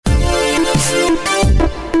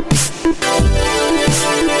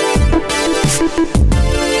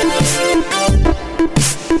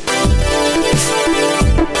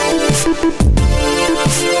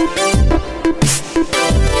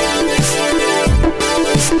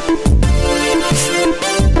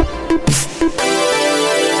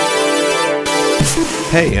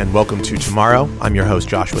Hey, and welcome to Tomorrow. I'm your host,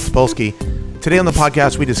 Joshua Spolsky. Today on the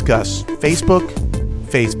podcast, we discuss Facebook,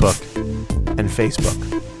 and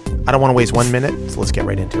Facebook. I don't want to waste 1 minute, so let's get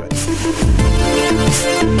right into it.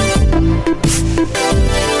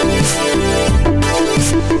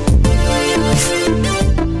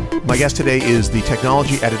 My guest today is the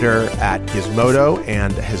technology editor at Gizmodo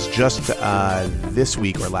and has just this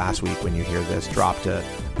week or last week, when you hear this, dropped a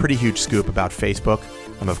pretty huge scoop about Facebook.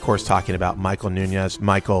 I'm, of course, talking about Michael Nunez.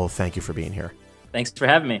 Michael, thank you for being here. Thanks for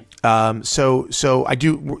having me. So I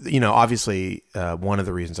do, obviously, one of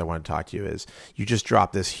the reasons I want to talk to you is you just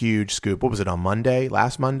dropped this huge scoop. What was it, on Monday,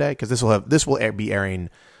 last Monday? Because this will be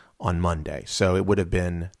airing on Monday. So it would have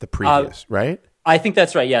been the previous, right? I think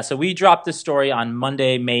that's right, yeah. So we dropped this story on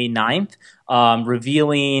Monday, May 9th,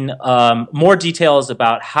 revealing more details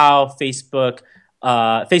about how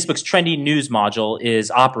Facebook's trending news module is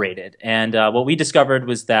operated. And what we discovered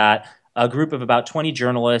was that a group of about 20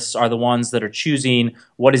 journalists are the ones that are choosing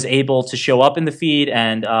what is able to show up in the feed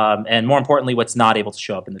and more importantly, what's not able to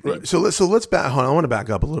show up in the feed. So let's back. Hold on, I want to back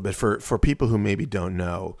up a little bit for people who maybe don't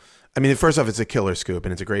know. I mean, first off, it's a killer scoop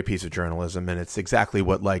and it's a great piece of journalism and it's exactly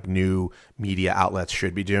what like new media outlets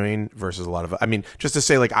should be doing versus a lot of, just to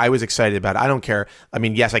say, like, I was excited about it. I don't care. I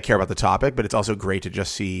mean, yes, I care about the topic, but it's also great to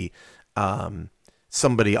just see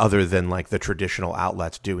somebody other than like the traditional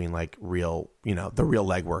outlets doing like real, the real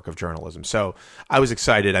legwork of journalism. So I was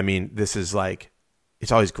excited. I mean, this is like,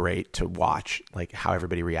 it's always great to watch like how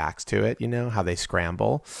everybody reacts to it, how they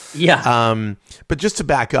scramble. Yeah. But just to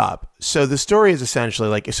back up, so the story is essentially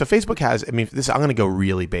like, so Facebook has, I'm going to go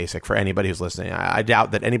really basic for anybody who's listening. I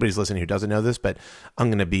doubt that anybody's listening who doesn't know this, but I'm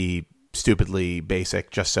going to be stupidly basic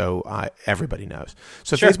just so everybody knows.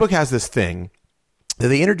 So sure. Facebook has this thing that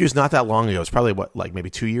they introduced not that long ago. It's probably maybe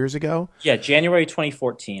 2 years ago. Yeah, January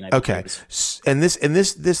 2014. Okay, and this, and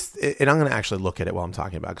I'm going to actually look at it while I'm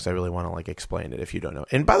talking about it because I really want to like explain it if you don't know.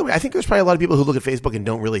 And by the way, I think there's probably a lot of people who look at Facebook and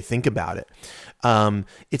don't really think about it.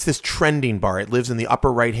 It's this trending bar. It lives in the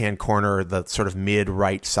upper right hand corner, the sort of mid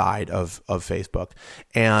right side of Facebook,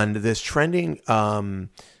 and this trending.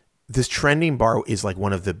 This trending bar is like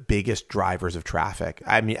one of the biggest drivers of traffic.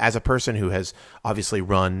 I mean, as a person who has obviously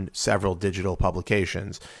run several digital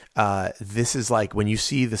publications, this is like when you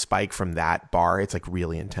see the spike from that bar, it's like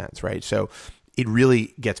really intense, right? So it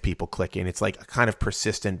really gets people clicking. It's like a kind of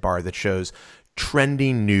persistent bar that shows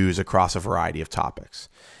trending news across a variety of topics.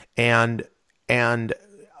 And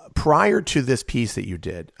prior to this piece that you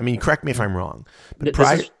did, correct me if I'm wrong, but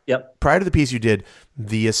prior to the piece you did,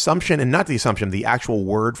 the assumption, and not the assumption, the actual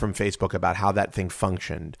word from Facebook about how that thing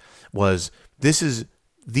functioned was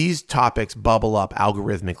these topics bubble up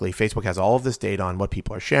algorithmically. Facebook has all of this data on what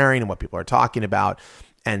people are sharing and what people are talking about.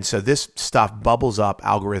 And so this stuff bubbles up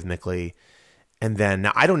algorithmically. And then,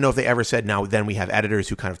 now I don't know if they ever said, now then we have editors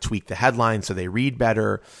who kind of tweak the headlines so they read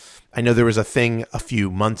better. I know there was a thing a few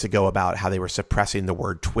months ago about how they were suppressing the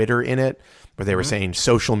word Twitter in it, where they were saying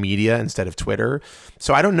social media instead of Twitter.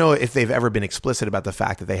 So I don't know if they've ever been explicit about the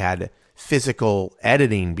fact that they had physical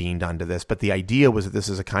editing being done to this, but the idea was that this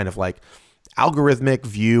is a kind of like algorithmic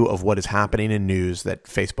view of what is happening in news that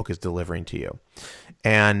Facebook is delivering to you.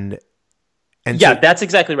 And yeah, that's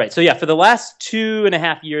exactly right. So yeah, for the last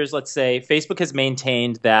 2.5 years, let's say, Facebook has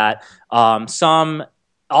maintained that some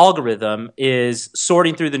algorithm is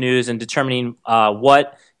sorting through the news and determining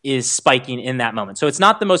what is spiking in that moment. So it's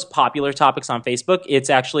not the most popular topics on Facebook. It's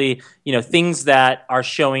actually, things that are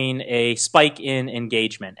showing a spike in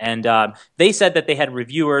engagement. And they said that they had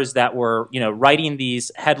reviewers that were, writing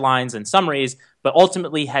these headlines and summaries, but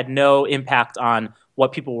ultimately had no impact on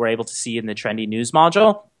what people were able to see in the trending news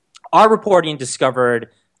module. Our reporting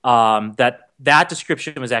discovered that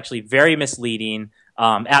description was actually very misleading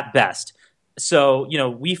at best. So,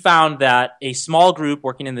 we found that a small group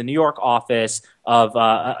working in the New York office of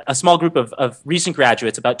a small group of recent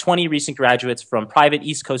graduates, about 20 recent graduates from private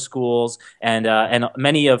East Coast schools, and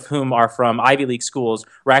many of whom are from Ivy League schools,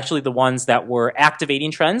 were actually the ones that were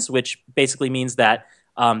activating trends, which basically means that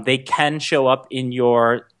they can show up in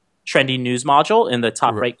your trending news module in the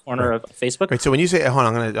top right corner of Facebook. Right. So when you say, hold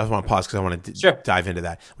on, I just want to pause because I want to dive into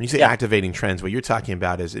that. When you say activating trends, what you're talking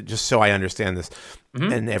about is, just so I understand this,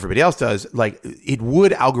 and everybody else does, like it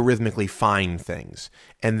would algorithmically find things.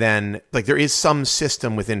 And then like there is some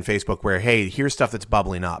system within Facebook where, hey, here's stuff that's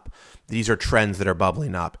bubbling up. These are trends that are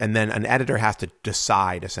bubbling up. And then an editor has to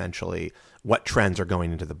decide essentially what trends are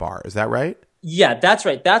going into the bar. Is that right? Yeah, that's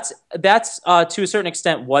right. That's to a certain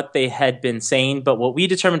extent what they had been saying. But what we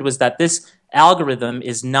determined was that this algorithm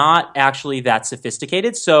is not actually that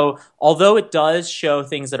sophisticated. So although it does show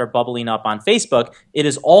things that are bubbling up on Facebook, it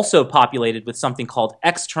is also populated with something called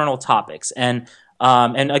external topics. And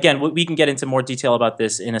And again, we can get into more detail about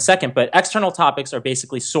this in a second, but external topics are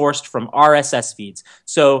basically sourced from RSS feeds.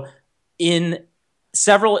 So in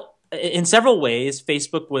several ways,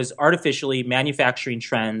 Facebook was artificially manufacturing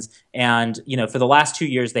trends, and for the last 2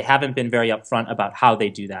 years, they haven't been very upfront about how they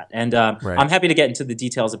do that. And Right. I'm happy to get into the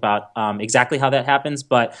details about exactly how that happens.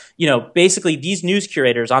 But basically, these news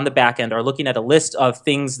curators on the back end are looking at a list of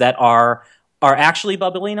things that are actually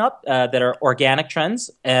bubbling up, that are organic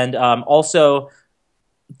trends, and also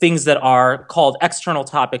things that are called external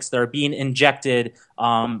topics that are being injected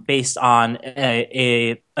based on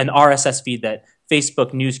an RSS feed that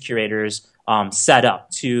Facebook news curators set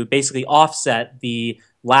up to basically offset the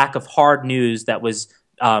lack of hard news that was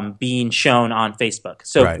being shown on Facebook.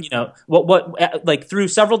 So, Right. like through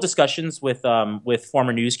several discussions with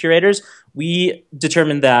former news curators, we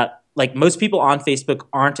determined that most people on Facebook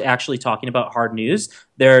aren't actually talking about hard news.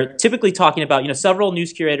 They're typically talking about, several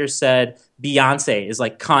news curators said Beyonce is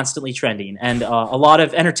constantly trending, and a lot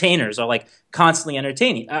of entertainers are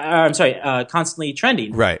constantly constantly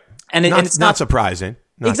trending. Right. And it's not surprising.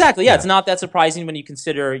 Exactly. Yeah, it's not that surprising when you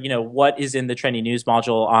consider, what is in the trending news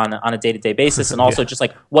module on a day-to-day basis, and also just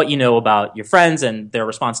what you know about your friends and their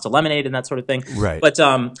response to Lemonade and that sort of thing. Right. But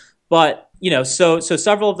so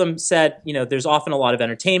several of them said, there's often a lot of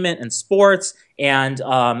entertainment and sports, and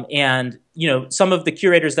some of the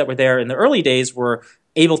curators that were there in the early days were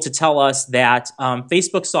able to tell us that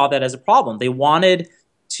Facebook saw that as a problem. They wanted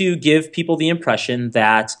to give people the impression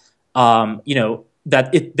that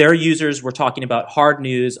their users were talking about hard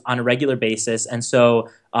news on a regular basis, and so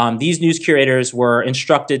these news curators were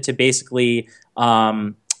instructed to basically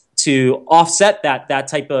to offset that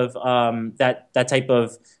type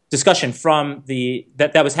of discussion from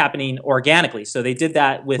that was happening organically. So they did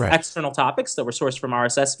that with Right. external topics that were sourced from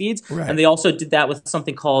RSS feeds, Right. and they also did that with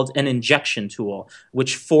something called an injection tool,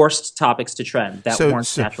 which forced topics to trend that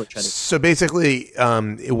weren't naturally trending. So basically,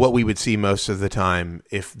 what we would see most of the time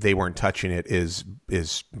if they weren't touching it is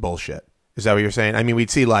bullshit. Is that what you're saying? I mean,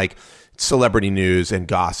 we'd see celebrity news and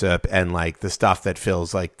gossip and the stuff that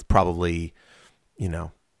fills probably,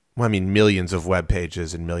 millions of web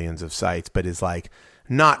pages and millions of sites, but is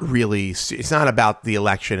not really, it's not about the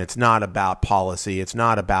election. It's not about policy. It's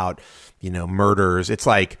not about, murders. It's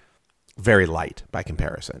very light by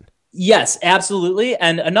comparison. Yes, absolutely.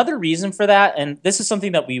 And another reason for that, and this is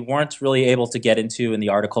something that we weren't really able to get into in the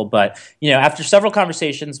article, but after several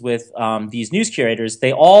conversations with these news curators,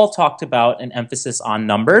 they all talked about an emphasis on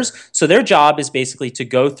numbers. So their job is basically to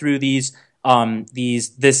go through this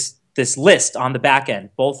list on the back end,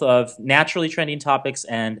 both of naturally trending topics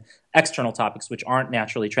and external topics which aren't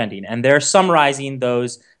naturally trending, and they're summarizing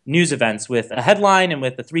those news events with a headline and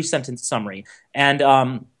with a 3-sentence summary. And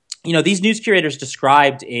these news curators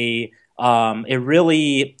described a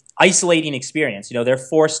really isolating experience. They're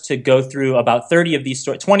forced to go through about 20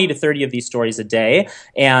 to 30 of these stories a day,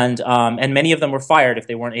 and many of them were fired if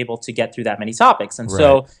they weren't able to get through that many topics. And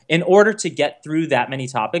so, in order to get through that many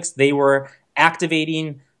topics, they were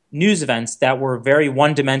activating news events that were very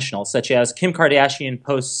one-dimensional, such as Kim Kardashian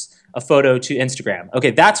posts a photo to Instagram.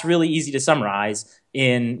 Okay, that's really easy to summarize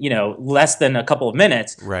in less than a couple of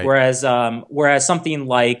minutes. Right. Whereas something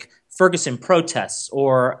like Ferguson protests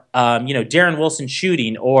or Darren Wilson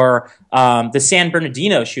shooting or the San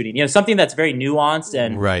Bernardino shooting, something that's very nuanced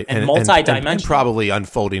and multi-dimensional, and probably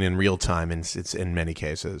unfolding in real time. And it's in many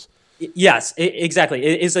cases. Yes, exactly.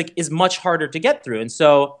 It is much harder to get through, and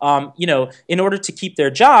so in order to keep their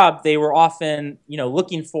job, they were often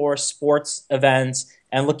looking for sports events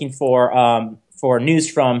and looking for news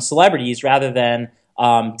from celebrities rather than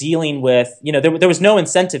dealing with there was no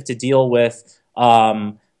incentive to deal with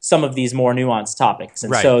some of these more nuanced topics,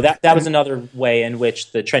 and so that was another way in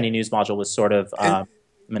which the trending news module was sort of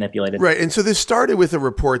manipulated. Right. And so this started with a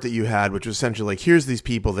report that you had, which was essentially here's these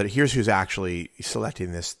people here's who's actually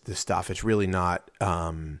selecting this stuff. It's really not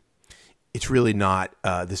this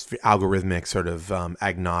algorithmic sort of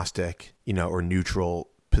agnostic, or neutral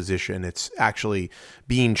position. It's actually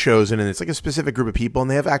being chosen, and it's a specific group of people, and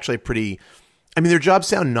they have actually their jobs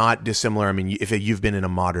sound not dissimilar. I mean, if you've been in a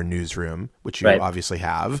modern newsroom, which you obviously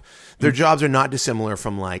have, their jobs are not dissimilar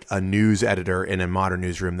from a news editor in a modern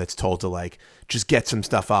newsroom that's told to just get some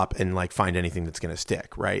stuff up and find anything that's going to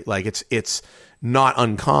stick, right? It's not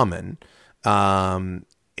uncommon.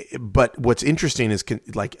 But what's interesting is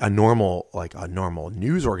a normal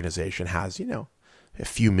news organization has, a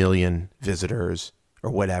few million visitors or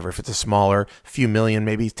whatever. If it's a smaller few million,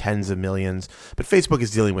 maybe tens of millions, but Facebook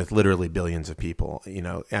is dealing with literally billions of people,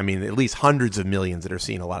 I mean, at least hundreds of millions that are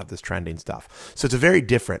seeing a lot of this trending stuff. So it's a very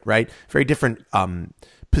different, right? Very different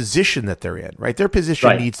position that they're in, right? Their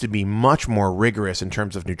position needs to be much more rigorous in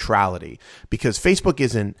terms of neutrality, because Facebook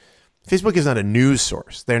is not a news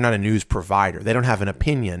source. They're not a news provider. They don't have an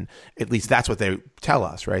opinion. At least that's what they tell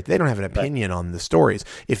us, right? They don't have an opinion on the stories.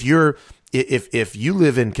 If you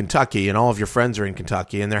live in Kentucky and all of your friends are in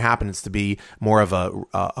Kentucky, and there happens to be more of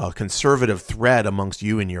a conservative thread amongst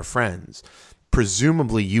you and your friends,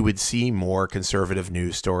 presumably you would see more conservative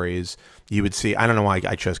news stories. You would see, I don't know why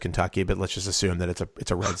I chose Kentucky, but let's just assume that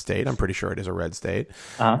it's a red state. I'm pretty sure it is a red state.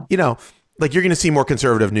 Like you're going to see more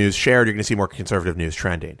conservative news shared. You're going to see more conservative news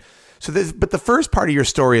trending. So, but the first part of your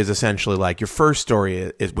story is essentially like your first story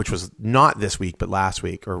is, which was not this week, but last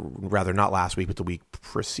week, or rather not last week, but the week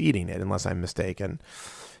preceding it, unless I'm mistaken.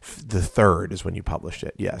 The third is when you published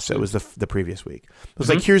it. Yeah. So it was the previous week. It was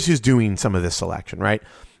like, here's who's doing some of this selection, right?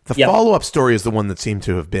 The follow-up story is the one that seemed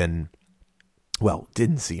to have been, well,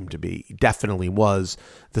 didn't seem to be, definitely was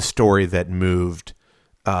the story that moved,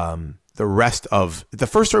 the rest of the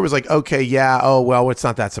first story was like, okay, yeah, oh, well, it's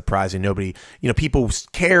not that surprising. Nobody, people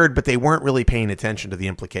cared, but they weren't really paying attention to the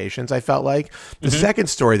implications, I felt like. The second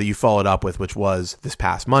story that you followed up with, which was this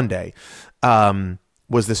past Monday,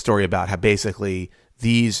 was the story about how basically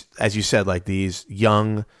these, as you said, like these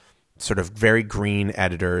young, sort of very green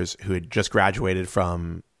editors who had just graduated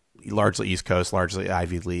from largely East Coast, largely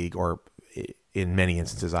Ivy League, or in many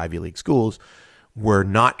instances Ivy League schools, were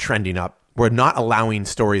not trending up. We're not allowing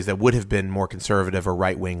stories that would have been more conservative or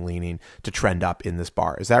right-wing leaning to trend up in this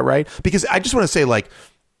bar. Is that right? Because I just want to say, like,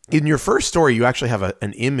 in your first story, you actually have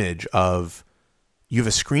an image of, you have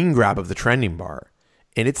a screen grab of the trending bar,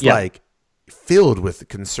 and it's like filled with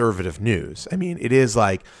conservative news. I mean, it is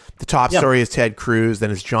like the top story is Ted Cruz,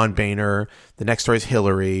 then it's John Boehner, the next story is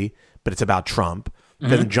Hillary, but it's about Trump,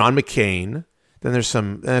 then John McCain. Then there's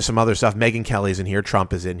some other stuff. Megyn Kelly's in here.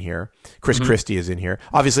 Trump is in here. Chris Christie is in here.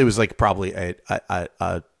 Obviously, it was like probably I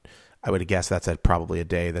would guess that's probably a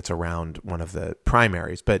day that's around one of the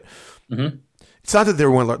primaries. But it's not that they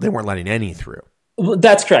weren't letting any through. Well,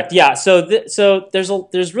 that's correct. Yeah. So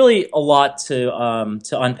there's really a lot to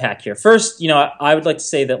unpack here. First, I would like to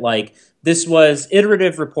say that like this was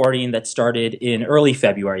iterative reporting that started in early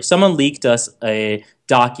February. Someone leaked us a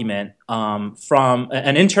document from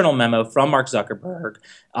an internal memo from Mark Zuckerberg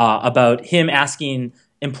about him asking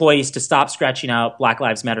employees to stop scratching out Black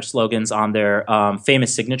Lives Matter slogans on their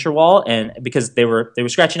famous signature wall, and because they were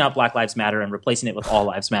scratching out Black Lives Matter and replacing it with All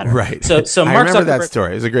Lives Matter. Right. So I Mark remember Zuckerberg, that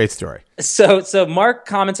story. It was a great story. So Mark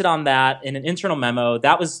commented on that in an internal memo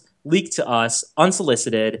that was leaked to us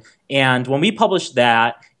unsolicited, and when we published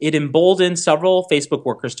that, it emboldened several Facebook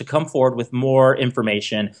workers to come forward with more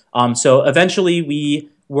information. So eventually, we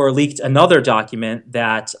were leaked another document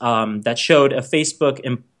that that showed a Facebook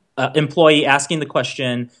employee asking the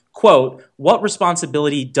question, quote, "What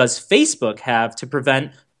responsibility does Facebook have to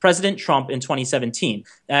prevent President Trump in 2017?"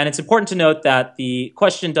 And it's important to note that the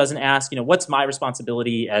question doesn't ask, what's my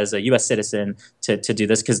responsibility as a U.S. citizen to do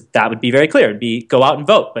this, because that would be very clear. It'd be go out and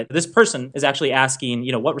vote. But this person is actually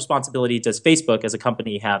asking, what responsibility does Facebook as a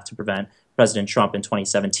company have to prevent President Trump in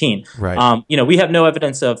 2017? Right. We have no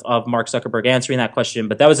evidence of Mark Zuckerberg answering that question,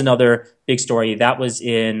 but that was another big story. That was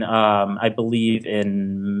in, I believe,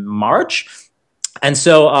 in March. And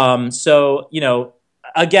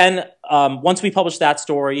again, once we published that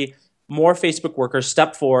story, more Facebook workers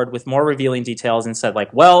stepped forward with more revealing details and said, like,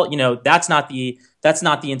 well, that's not the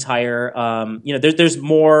entire, there's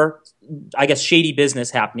more, I guess, shady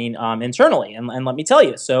business happening internally. And let me tell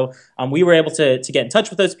you. So we were able to get in touch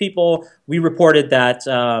with those people. We reported that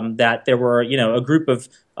that there were, a group of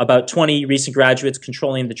about 20 recent graduates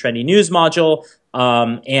controlling the trendy news module.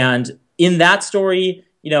 And in that story,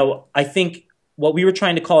 I think what we were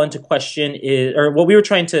trying to call into question is, or what we were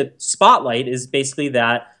trying to spotlight is basically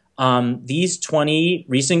that these 20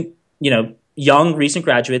 recent, young recent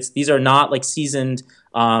graduates, these are not like seasoned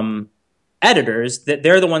editors, that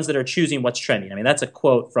they're the ones that are choosing what's trending. I mean, that's a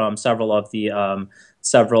quote from several of the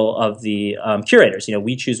curators.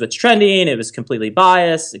 We choose what's trending. It was completely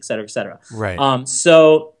biased, et cetera, et cetera. Right.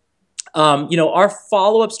 Our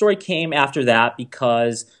follow-up story came after that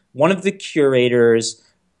because one of the curators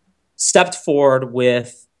stepped forward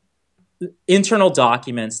with internal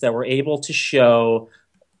documents that were able to show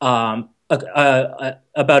about a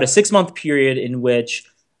 6-month period in which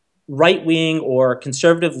right-wing or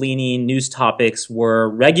conservative-leaning news topics were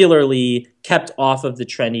regularly kept off of the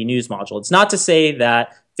trendy news module. It's not to say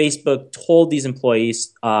that Facebook told these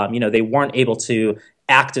employees, they weren't able to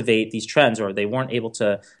activate these trends, or they weren't able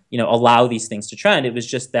to, allow these things to trend. It was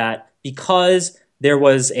just that because there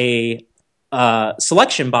was a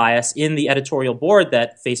selection bias in the editorial board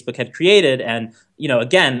that Facebook had created, and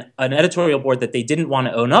again, an editorial board that they didn't want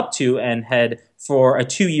to own up to, and had for a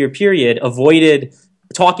 2-year period avoided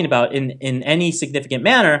talking about in any significant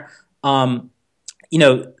manner.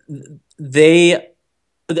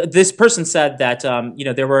 This person said that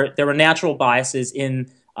there were natural biases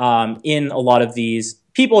in a lot of these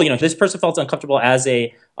people. This person felt uncomfortable as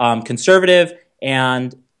a conservative,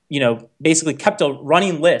 and basically kept a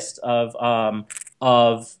running list of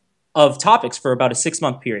topics for about a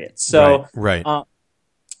 6-month period. So right.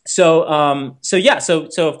 So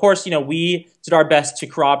of course, we did our best to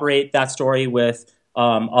corroborate that story with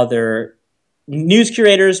other news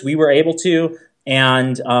curators. We were able to,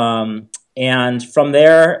 and from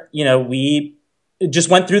there, we just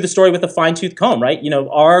went through the story with a fine-tooth comb, right?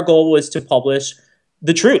 Our goal was to publish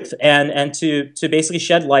the truth and to basically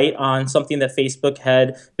shed light on something that Facebook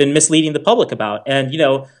had been misleading the public about. And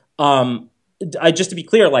just to be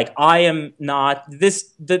clear, like, I am not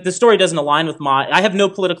the story doesn't align with I have no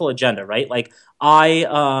political agenda, right? Like, I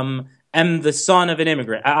am the son of an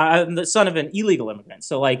immigrant. I'm the son of an illegal immigrant.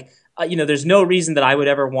 So there's no reason that I would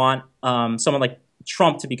ever want someone like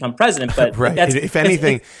Trump to become president. But right. If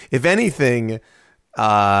anything,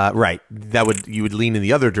 right, you would lean in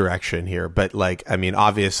the other direction here. But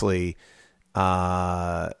obviously,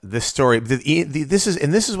 this story, this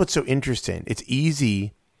is what's so interesting. It's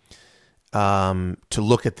easy to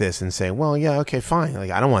look at this and say, well, yeah, okay, fine.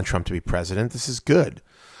 Like, I don't want Trump to be president. This is good.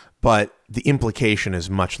 But the implication is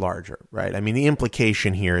much larger, right? I mean, the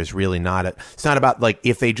implication here is really it's not about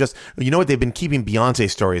if they just, they've been keeping Beyonce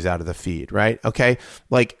stories out of the feed, right? Okay.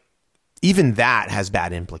 Even that has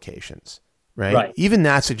bad implications, right? Even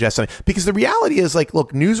that suggests something, because the reality is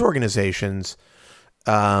look, news organizations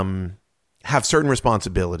have certain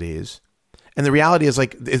responsibilities. And the reality is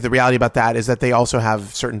the reality about that is that they also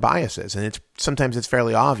have certain biases, and sometimes it's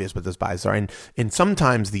fairly obvious what those biases are. And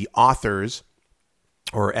sometimes the authors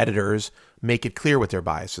or editors make it clear what their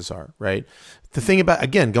biases are, right? The thing about,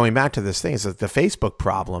 again, going back to this thing, is that the Facebook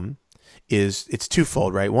problem it's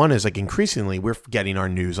twofold, right? One is increasingly we're getting our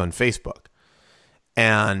news on Facebook,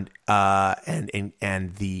 and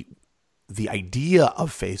the idea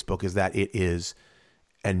of Facebook is that it is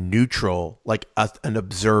a neutral, an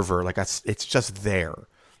observer, it's just there.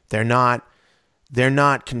 They're not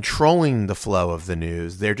controlling the flow of the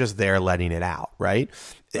news. They're just there letting it out, right?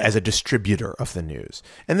 As a distributor of the news.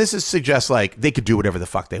 And this suggests they could do whatever the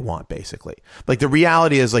fuck they want, basically. The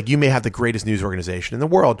reality is you may have the greatest news organization in the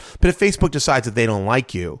world, but if Facebook decides that they don't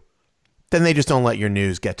like you, then they just don't let your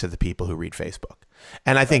news get to the people who read Facebook.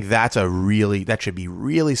 And I think that should be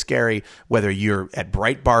really scary, whether you're at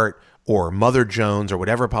Breitbart or Mother Jones or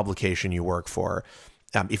whatever publication you work for.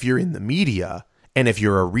 If you're in the media, and if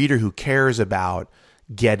you're a reader who cares about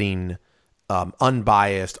getting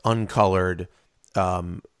unbiased, uncolored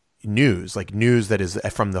news, news that is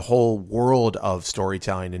from the whole world of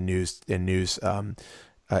storytelling and news and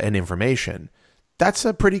information, that's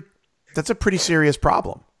a pretty serious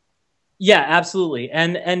problem. Yeah, absolutely.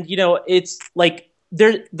 And it's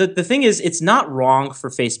the thing is, it's not wrong for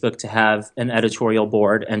Facebook to have an editorial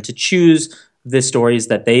board and to choose the stories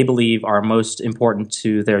that they believe are most important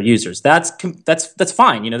to their users. That's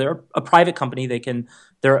fine. They're a private company.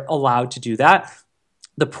 They're allowed to do that.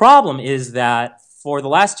 The problem is that for the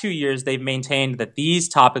last 2 years, they've maintained that these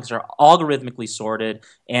topics are algorithmically sorted,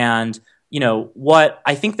 and what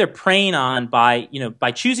I think they're preying on by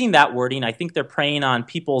choosing that wording, I think they're preying on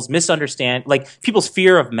people's people's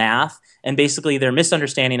fear of math, and basically their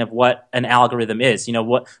misunderstanding of what an algorithm is.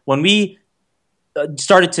 When we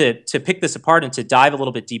started to pick this apart and to dive a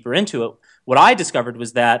little bit deeper into it, what I discovered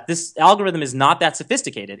was that this algorithm is not that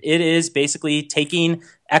sophisticated. It is basically taking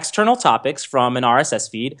external topics from an RSS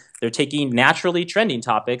feed. They're taking naturally trending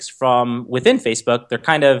topics from within Facebook. They're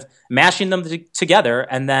kind of mashing them together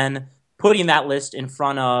and then putting that list in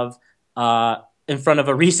front of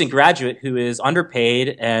a recent graduate who is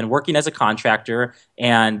underpaid and working as a contractor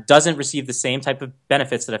and doesn't receive the same type of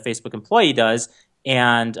benefits that a Facebook employee does,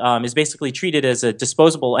 and is basically treated as a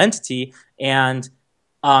disposable entity, and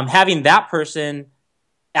having that person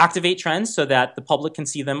activate trends so that the public can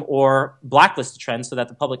see them, or blacklist trends so that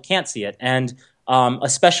the public can't see it. And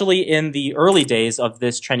especially in the early days of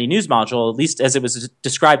this trendy news module, at least as it was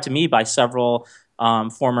described to me by several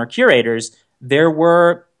former curators,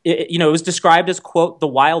 it was described as, quote, the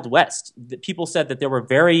Wild West. People said that there were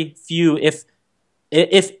very few, if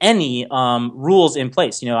any, rules in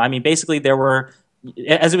place. Basically there were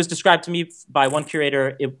as it was described to me by one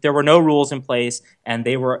curator, there were no rules in place, and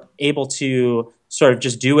they were able to sort of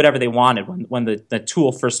just do whatever they wanted when the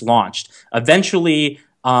tool first launched. Eventually,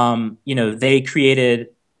 they created,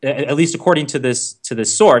 at least according to this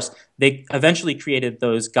source, they eventually created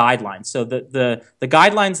those guidelines. So the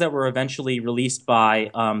guidelines that were eventually released by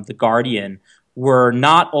The Guardian were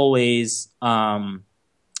not always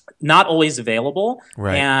available.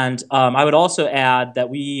 Right. And I would also add that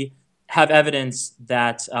we have evidence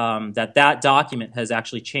that that document has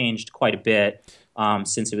actually changed quite a bit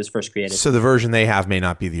since it was first created. So the version they have may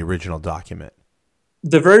not be the original document.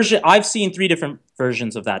 The version I've seen 3 different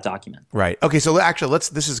versions of that document. Right. Okay. So actually,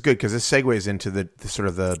 this is good because this segues into the sort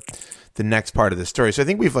of the next part of the story. So I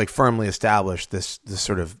think we've like firmly established this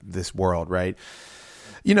sort of this world, right?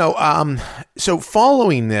 So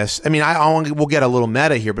following this, I mean, we'll get a little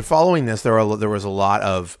meta here, but following this, there was a lot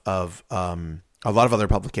of other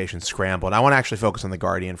publications scramble. And I want to actually focus on The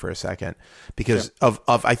Guardian for a second because Sure.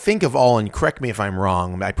 I think of all, and correct me if I'm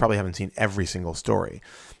wrong, I probably haven't seen every single story,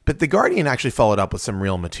 but The Guardian actually followed up with some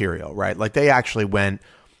real material, right? Like they actually went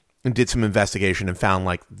and did some investigation and found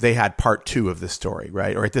like they had part 2 of the story,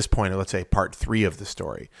 right? Or at this point, let's say part 3 of the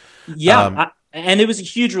story. Yeah. And it was a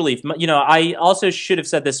huge relief. I also should have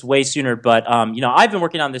said this way sooner, but I've been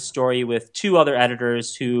working on this story with 2 other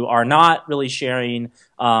editors who are not really sharing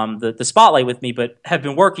the spotlight with me, but have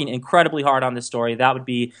been working incredibly hard on this story. That would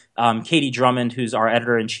be Katie Drummond, who's our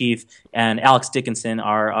editor in chief, and Alex Dickinson,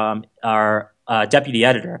 our deputy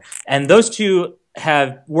editor. And those 2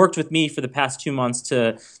 have worked with me for the past 2 months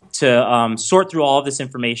to sort through all of this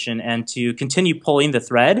information and to continue pulling the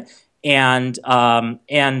thread. And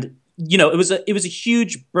it was a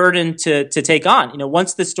huge burden to take on.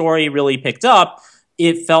 Once the story really picked up,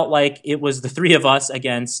 it felt like it was the 3 of us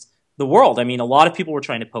against the world. I mean, a lot of people were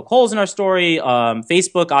trying to poke holes in our story.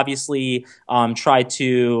 Facebook obviously tried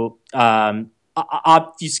to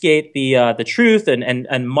obfuscate the truth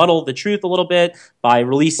and muddle the truth a little bit by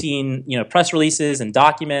releasing press releases and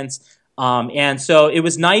documents. And so it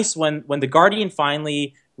was nice when The Guardian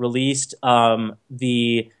finally released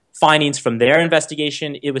the findings from their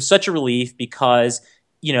investigation. It was such a relief because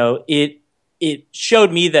it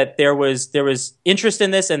showed me that there was interest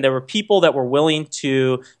in this, and there were people that were willing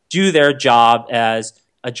to do their job as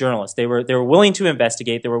a journalist. They were willing to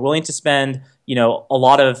investigate. They were willing to spend a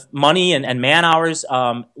lot of money and man hours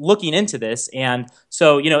looking into this. And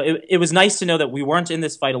so it was nice to know that we weren't in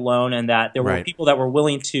this fight alone, and that there were people that were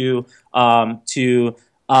willing to challenge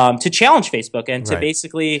Facebook and to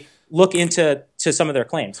basically look into some of their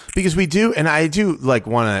claims. Because we do, and I do like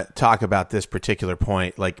want to talk about this particular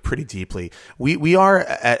point like pretty deeply. We are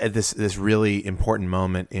at this really important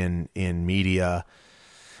moment in media.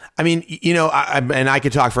 I mean, and I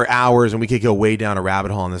could talk for hours and we could go way down a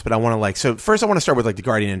rabbit hole on this, but I want to so first I want to start with like The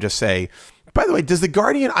Guardian and just say, by the way, does The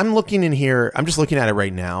Guardian, I'm looking in here, I'm just looking at it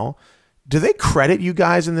right now. Do they credit you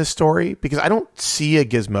guys in this story? Because I don't see a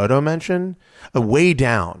Gizmodo mention. Way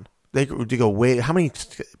down. They go way. How many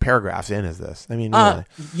paragraphs in is this? I mean, really.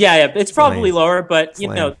 Yeah, it's probably lower, but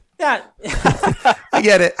that. I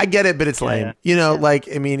get it, but it's lame.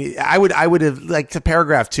 I mean, I would have like to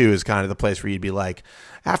paragraph 2 is kind of the place where you'd be like,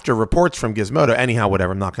 after reports from Gizmodo, anyhow,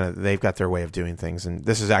 whatever. I'm not gonna. They've got their way of doing things, and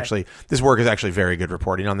this work is actually very good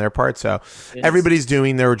reporting on their part. So everybody's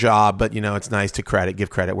doing their job, but it's nice to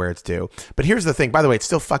give credit where it's due. But here's the thing. By the way, it's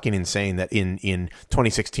still fucking insane that in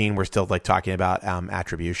 2016 we're still like talking about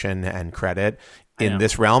attribution and credit in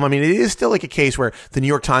this realm. I mean, it is still like a case where the New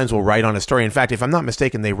York Times will write on a story. In fact, if I'm not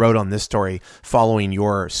mistaken, they wrote on this story following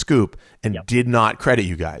your scoop and did not credit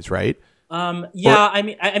you guys, right?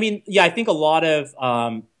 I think a lot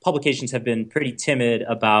of publications have been pretty timid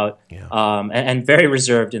about and very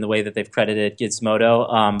reserved in the way that they've credited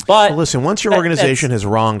Gizmodo. But listen, once your organization has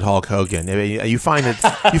wronged Hulk Hogan, you find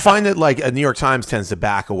that like New York Times tends to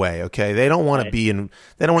back away. Okay, they don't want to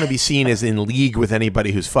be seen as in league with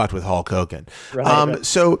anybody who's fucked with Hulk Hogan. Right.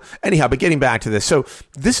 So anyhow, but getting back to this, so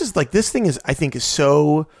this thing is I think is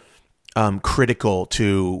so critical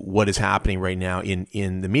to what is happening right now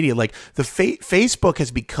in the media. Like the Facebook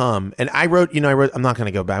has become, and I wrote, I'm not going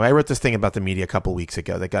to go back. I wrote this thing about the media a couple weeks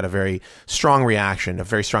ago that got a very strong reaction, a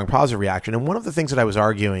very strong positive reaction. And one of the things that I was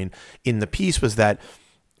arguing in the piece was that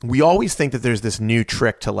we always think that there's this new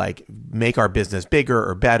trick to like make our business bigger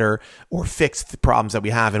or better or fix the problems that we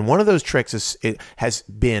have. And one of those tricks has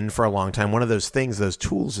been for a long time. One of those things, those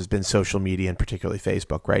tools has been social media and particularly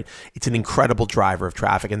Facebook, right? It's an incredible driver of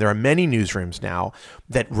traffic. And there are many newsrooms now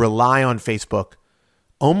that rely on Facebook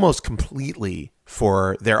almost completely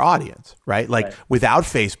for their audience, right? Like without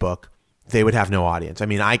Facebook, they would have no audience. I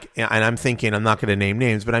mean, I'm thinking, I'm not going to name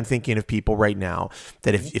names, but I'm thinking of people right now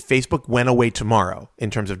that if Facebook went away tomorrow in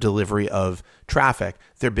terms of delivery of traffic,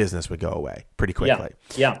 their business would go away pretty quickly.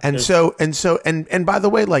 Yeah. And by the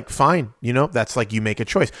way, like, fine, that's like, you make a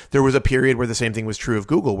choice. There was a period where the same thing was true of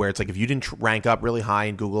Google, where it's like, if you didn't rank up really high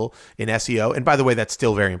in Google in SEO, and by the way, that's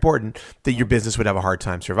still very important, that your business would have a hard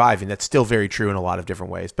time surviving. That's still very true in a lot of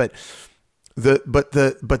different ways. But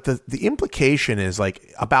the implication is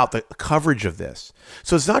like about the coverage of this.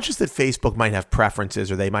 So it's not just that Facebook might have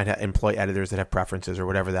preferences, or they might employ editors that have preferences, or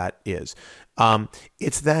whatever that is.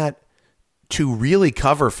 It's that to really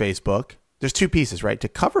cover Facebook, there's two pieces, right? To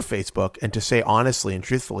cover Facebook and to say honestly and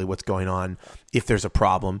truthfully what's going on if there's a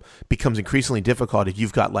problem becomes increasingly difficult if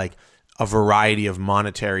you've got like a variety of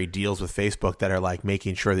monetary deals with Facebook that are like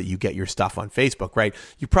making sure that you get your stuff on Facebook, right?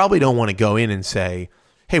 You probably don't want to go in and say,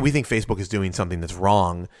 hey, we think Facebook is doing something that's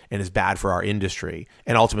wrong and is bad for our industry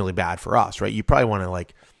and ultimately bad for us, right? You probably want to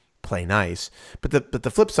like play nice. But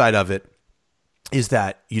the flip side of it is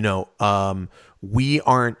that, we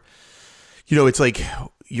aren't, it's like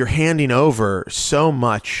you're handing over so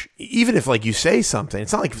much, even if like you say something,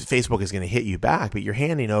 it's not like Facebook is going to hit you back, but you're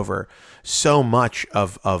handing over so much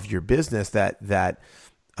of your business that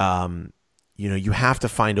you have to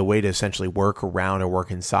find a way to essentially work around or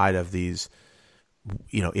work inside of these,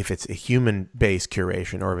 if it's a human-based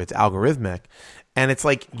curation or if it's algorithmic. And it's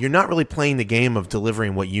like, you're not really playing the game of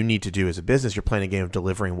delivering what you need to do as a business. You're playing a game of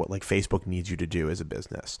delivering what like Facebook needs you to do as a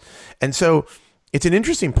business. And so it's an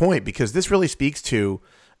interesting point, because this really speaks to,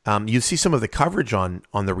 you see some of the coverage on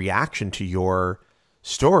the reaction to your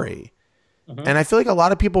story. Mm-hmm. And I feel like a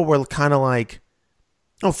lot of people were kind of like,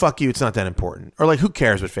 oh, fuck you, it's not that important. Or like, who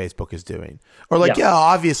cares what Facebook is doing? Or like, yeah,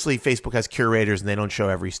 obviously Facebook has curators and they don't show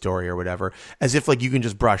every story or whatever, as if like you can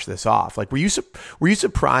just brush this off. Like, were you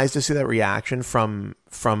surprised to see that reaction from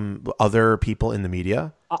other people in the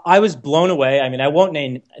media? I was blown away. I mean, I won't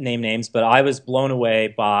name names, but I was blown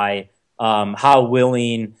away by how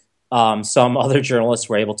willing some other journalists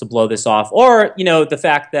were able to blow this off. Or, the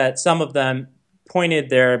fact that some of them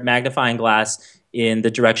pointed their magnifying glass in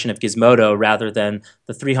the direction of Gizmodo rather than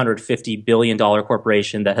the $350 billion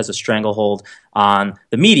corporation that has a stranglehold on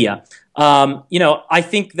the media. I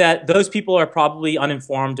think that those people are probably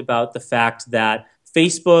uninformed about the fact that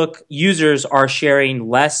Facebook users are sharing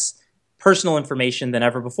less personal information than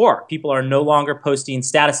ever before. People are no longer posting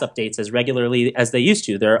status updates as regularly as they used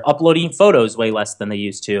to. They're uploading photos way less than they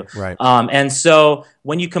used to. Right. And so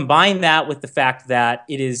when you combine that with the fact that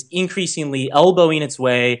it is increasingly elbowing its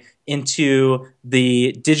way into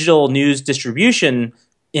the digital news distribution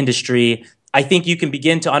industry, I think you can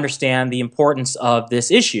begin to understand the importance of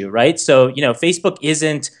this issue, right? So, Facebook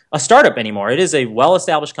isn't a startup anymore. It is a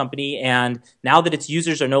well-established company, and now that its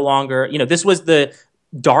users are no longer, this was the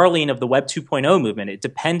darling of the Web 2.0 movement. It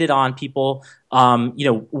depended on people,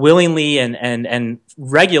 willingly and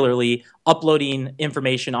regularly uploading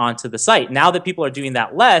information onto the site. Now that people are doing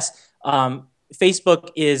that less, Facebook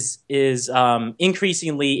is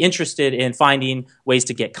increasingly interested in finding ways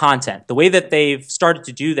to get content. The way that they've started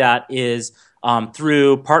to do that is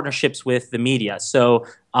through partnerships with the media. So,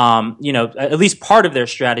 at least part of their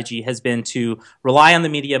strategy has been to rely on the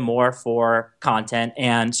media more for content,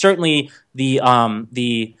 and certainly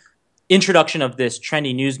the introduction of this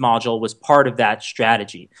trendy news module was part of that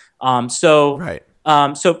strategy. Right.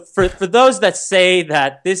 So for those that say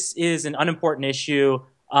that this is an unimportant issue,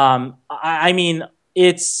 I mean,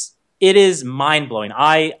 it is mind blowing.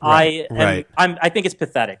 I think it's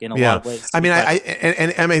pathetic in a lot of ways. I mean,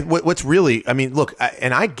 I mean, what's really, I mean, look,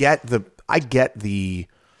 I get the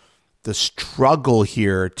struggle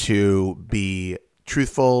here to be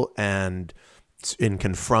truthful and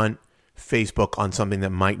confront Facebook on something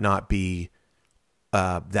that might not be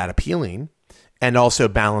that appealing, and also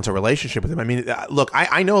balance a relationship with them. I mean, look,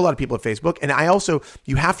 I know a lot of people at Facebook, and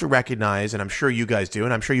you have to recognize, and I'm sure you guys do,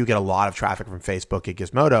 and I'm sure you get a lot of traffic from Facebook at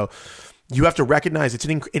Gizmodo. You have to recognize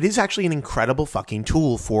it is actually an incredible fucking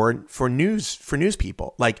tool for news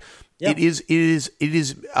people. Like, it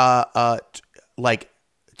is like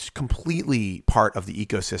completely part of the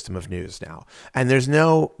ecosystem of news now, and there's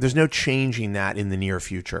no changing that in the near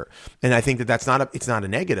future. And I think it's not a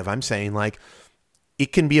negative. I'm saying, like,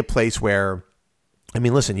 it can be a place where, I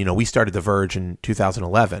mean, listen, we started The Verge in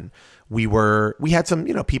 2011. We had some,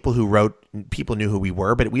 people who wrote, people knew who we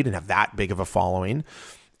were, but we didn't have that big of a following.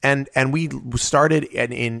 And we started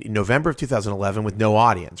in November of 2011 with no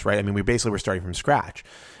audience, right? I mean, we basically were starting from scratch.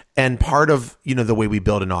 And part of, the way we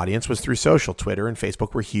built an audience was through social. Twitter and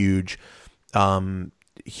Facebook were huge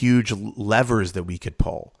levers that we could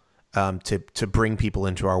pull. to bring people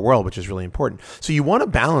into our world, which is really important. So you want to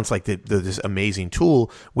balance like this amazing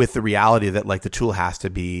tool with the reality that like the tool has to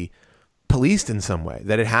be policed in some way,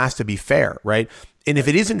 that it has to be fair, right? And if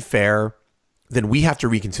it isn't fair, then we have to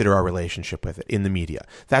reconsider our relationship with it in the media.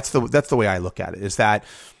 That's the way I look at it, is that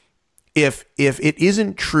if it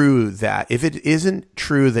isn't true that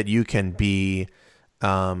you can be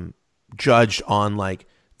judged on like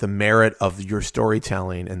the merit of your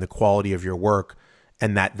storytelling and the quality of your work,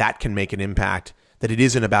 and that can make an impact, that it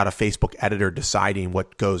isn't about a Facebook editor deciding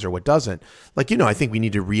what goes or what doesn't. Like, I think we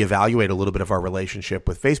need to reevaluate a little bit of our relationship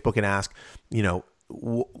with Facebook and ask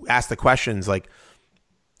the questions like,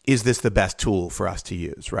 is this the best tool for us to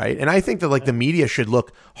use, right? And I think that like the media should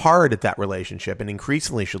look hard at that relationship, and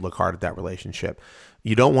increasingly should look hard at that relationship.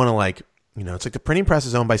 You don't want to like, it's like the printing press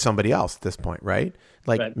is owned by somebody else at this point, right?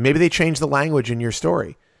 Like maybe they change the language in your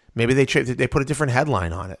story. Maybe they put a different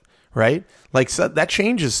headline on it. Right? Like, so that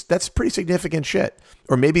changes. That's pretty significant shit.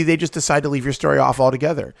 Or maybe they just decide to leave your story off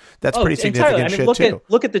altogether. That's pretty significant shit too.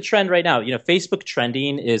 Look at the trend right now. Facebook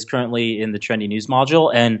trending is currently in the trending news module,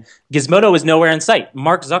 and Gizmodo is nowhere in sight.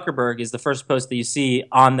 Mark Zuckerberg is the first post that you see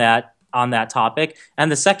on that topic, and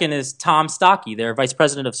the second is Tom Stocky, their vice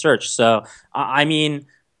president of search. So, that in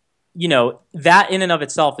and of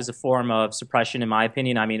itself is a form of suppression, in my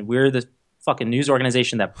opinion. I mean, we're the fucking news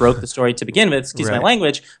organization that broke the story to begin with, excuse my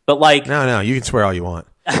language, but like... No, you can swear all you want.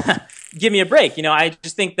 Give me a break. I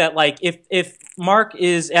just think that like if Mark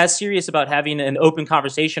is as serious about having an open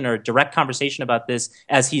conversation or a direct conversation about this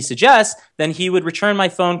as he suggests, then he would return my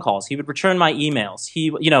phone calls. He would return my emails.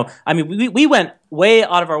 We went way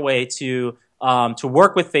out of our way to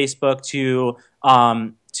work with Facebook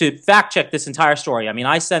to fact check this entire story. I mean,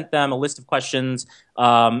 I sent them a list of questions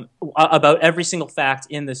about every single fact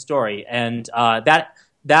in the story, and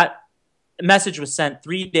that message was sent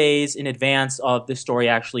 3 days in advance of the story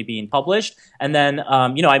actually being published. And then,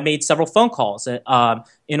 I made several phone calls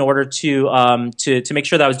in order to make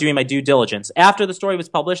sure that I was doing my due diligence. After the story was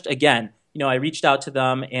published, again, I reached out to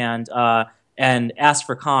them and asked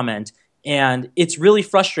for comment. And it's really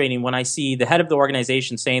frustrating when I see the head of the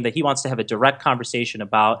organization saying that he wants to have a direct conversation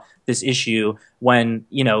about this issue when,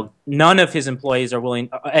 none of his employees are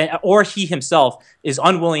willing, or he himself is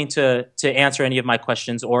unwilling to answer any of my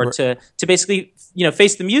questions, or to basically,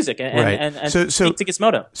 face the music and speak to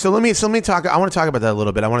Gizmodo. So let me talk. I want to talk about that a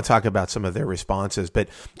little bit. I want to talk about some of their responses, but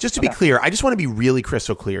just to be clear, I just want to be really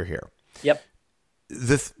crystal clear here. Yep.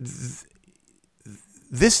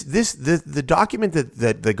 The document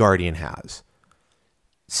that The Guardian has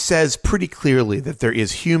says pretty clearly that there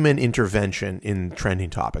is human intervention in trending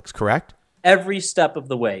topics, correct? Every step of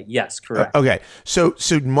the way, yes, correct. Okay, so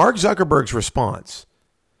Mark Zuckerberg's response,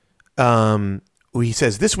 he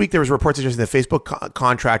says, this week there was reports suggesting that Facebook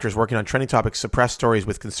contractors working on trending topics suppress stories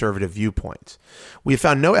with conservative viewpoints. We have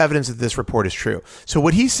found no evidence that this report is true. So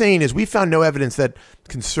what he's saying is we found no evidence that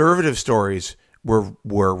conservative stories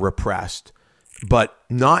were repressed. But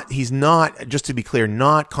he's not, just to be clear,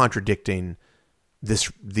 not contradicting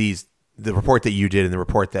the report that you did and the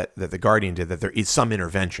report that The Guardian did, that there is some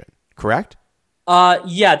intervention, correct?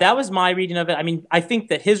 Yeah, that was my reading of it. I mean, I think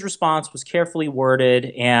that his response was carefully worded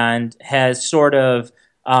and has sort of,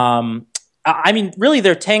 really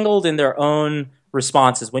they're tangled in their own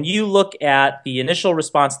responses. When you look at the initial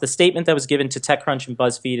response, the statement that was given to TechCrunch and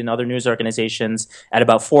BuzzFeed and other news organizations at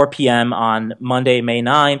about 4 p.m. on Monday, May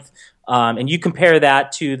 9th, and you compare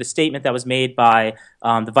that to the statement that was made by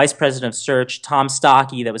the vice president of search, Tom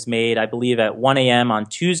Stocky, that was made, I believe, at 1 a.m. on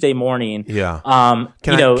Tuesday morning. Yeah.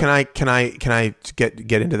 Can I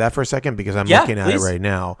get into that for a second, because I'm looking at it right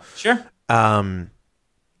now. Sure.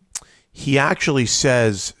 He actually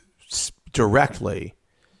says directly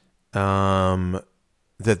that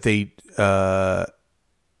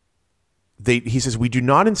he says, we do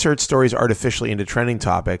not insert stories artificially into trending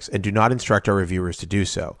topics and do not instruct our reviewers to do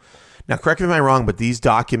so. Now, correct me if I'm wrong, but these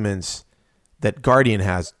documents that Guardian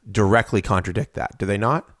has directly contradict that. Do they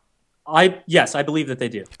not? Yes, I believe that they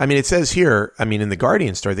do. I mean, it says here, in the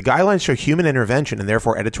Guardian story, the guidelines show human intervention and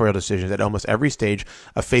therefore editorial decisions at almost every stage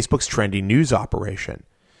of Facebook's trending news operation.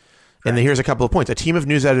 And then here's a couple of points. A team of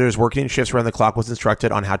news editors working in shifts around the clock was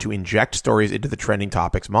instructed on how to inject stories into the trending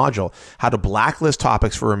topics module, how to blacklist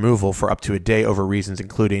topics for removal for up to a day over reasons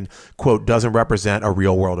including, quote, doesn't represent a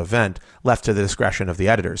real world event, left to the discretion of the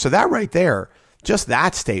editor. So that right there, just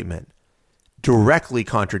that statement directly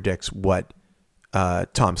contradicts what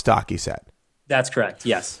Tom Stocky said. That's correct,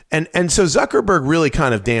 yes. And so Zuckerberg really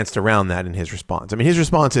kind of danced around that in his response. I mean, his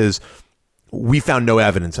response is, we found no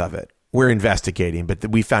evidence of it. We're investigating, but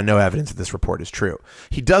we found no evidence that this report is true.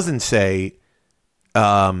 He doesn't say,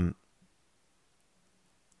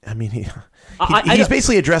 I mean, he's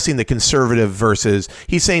basically addressing the conservative versus,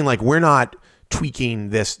 he's saying like, we're not tweaking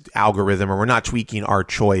this algorithm, or we're not tweaking our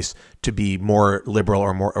choice to be more liberal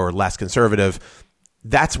or less conservative.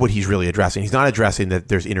 That's what he's really addressing. He's not addressing that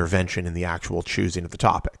there's intervention in the actual choosing of the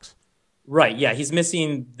topics. Right. Yeah. He's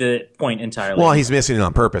missing the point entirely. Well, he's missing it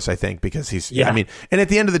on purpose, I think, because I mean, and at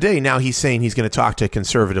the end of the day, now he's saying he's going to talk to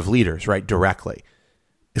conservative leaders, right, directly.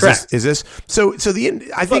 Correct. Is this so the end?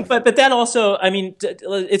 I think, but that also, I mean,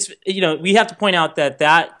 it's, we have to point out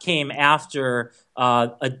that came after a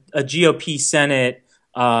GOP Senate,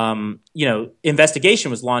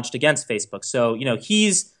 investigation was launched against Facebook. So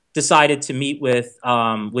he's decided to meet with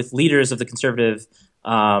leaders of the conservative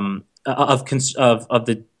of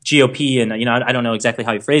the GOP, and I don't know exactly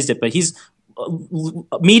how he phrased it, but he's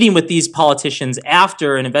meeting with these politicians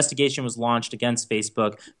after an investigation was launched against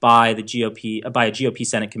Facebook by the GOP, by a GOP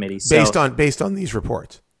Senate committee. So, based on these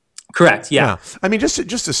reports. Correct. Yeah. I mean, just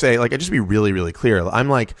to say, like, I just be really, really clear. I'm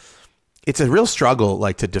like, it's a real struggle,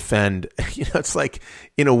 like, to defend. It's like,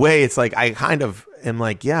 in a way, it's like I kind of am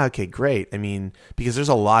like, yeah, okay, great. I mean, because there's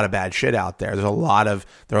a lot of bad shit out there. There are a lot of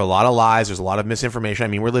lies. There's a lot of misinformation. I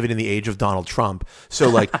mean, we're living in the age of Donald Trump. So,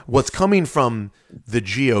 like, what's coming from the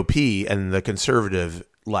GOP and the conservative,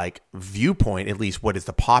 like, viewpoint, at least what is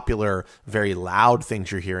the popular, very loud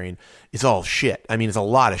things you're hearing, is all shit. I mean, it's a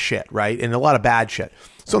lot of shit, right? And a lot of bad shit.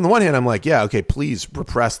 So on the one hand, I'm like, yeah, okay, please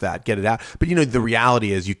repress that, get it out. But the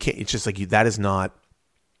reality is you can't. It's just like that is not.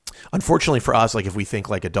 Unfortunately for us, like, if we think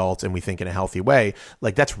like adults and we think in a healthy way,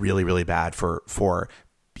 like, that's really, really bad for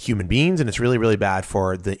human beings, and it's really, really bad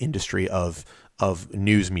for the industry of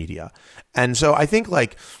news media. And so I think,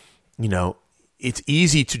 like, it's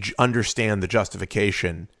easy to understand the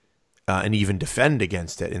justification and even defend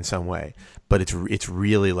against it in some way, but it's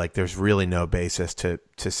really like there's really no basis to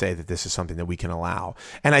say that this is something that we can allow.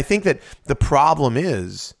 And I think that the problem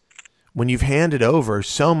is, when you've handed over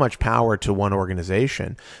so much power to one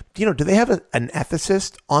organization, do they have an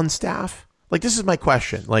ethicist on staff? Like, this is my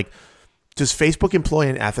question. Like, does Facebook employ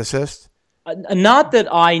an ethicist? Not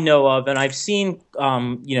that I know of, and I've seen,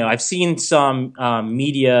 some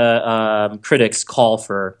media critics call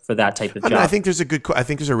for that type of job. I think there's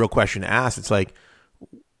a real question to ask. It's like,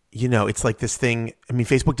 it's like this thing. I mean,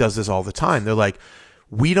 Facebook does this all the time. They're like,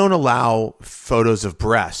 we don't allow photos of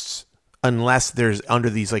breasts unless there's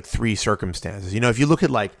under these like three circumstances. If you look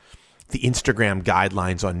at like the Instagram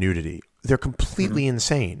guidelines on nudity, they're completely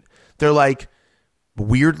insane. They're like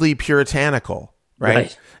weirdly puritanical,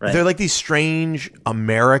 right? They're like these strange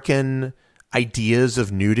American ideas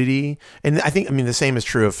of nudity. And I think, the same is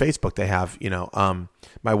true of Facebook. They have,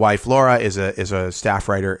 my wife, Laura, is a staff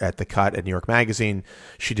writer at The Cut at New York Magazine.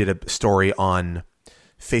 She did a story on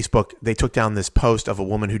Facebook. They took down this post of a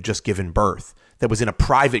woman who'd just given birth that was in a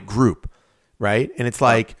private group, right? And it's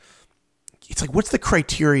like, what's the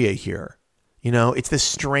criteria here? It's this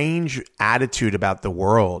strange attitude about the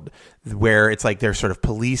world where it's like they're sort of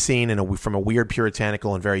policing from a weird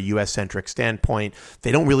puritanical and very U.S.-centric standpoint.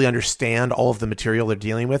 They don't really understand all of the material they're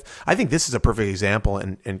dealing with. I think this is a perfect example,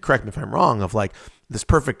 and correct me if I'm wrong, of like this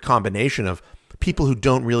perfect combination of people who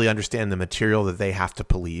don't really understand the material that they have to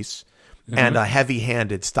police and a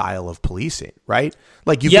heavy-handed style of policing, right?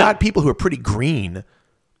 Like, you've got people who are pretty green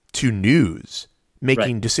to news,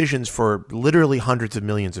 making decisions for literally hundreds of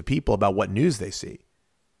millions of people about what news they see.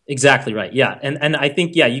 Exactly right. Yeah, and I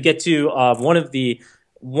think you get to one of the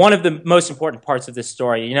most important parts of this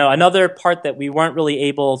story. Another part that we weren't really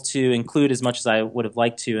able to include as much as I would have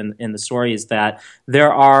liked to in the story is that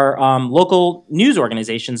there are local news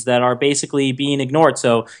organizations that are basically being ignored.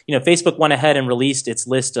 So Facebook went ahead and released its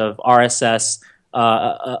list of RSS.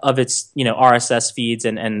 Of its RSS feeds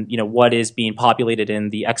and what is being populated in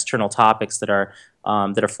the external topics that are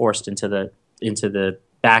forced into the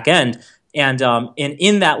back end. And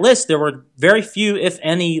in that list, there were very few, if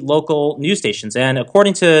any, local news stations. And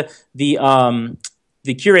according to the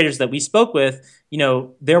curators that we spoke with,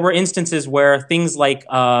 there were instances where things like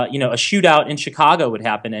a shootout in Chicago would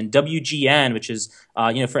happen, and WGN, which is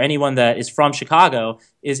for anyone that is from Chicago,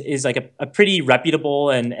 is like a pretty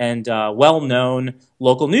reputable and well-known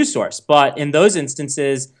local news source. But in those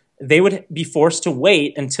instances, they would be forced to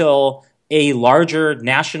wait until a larger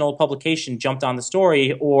national publication jumped on the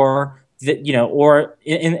story, or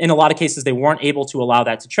in a lot of cases they weren't able to allow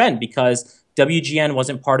that to trend because WGN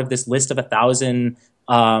wasn't part of this list of 1,000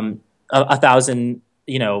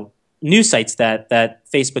 news sites that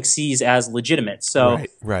Facebook sees as legitimate. So,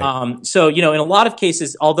 so in a lot of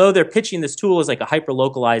cases, although they're pitching this tool as like a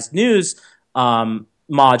hyper-localized news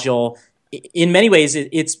module, in many ways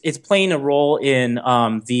it's playing a role in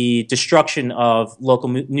the destruction of local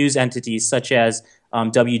news entities such as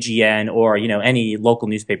WGN or any local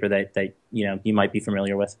newspaper that you might be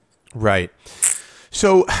familiar with. Right.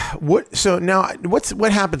 So what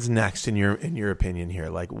happens next in your opinion here?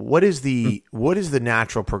 Like, what is the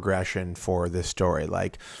natural progression for this story?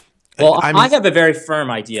 Like, well, I have a very firm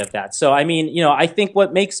idea of that. So, I think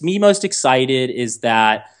what makes me most excited is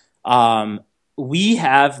that we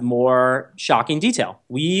have more shocking detail.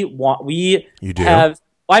 We have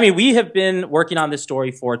been working on this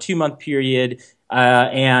story for a 2-month period,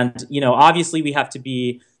 and obviously we have to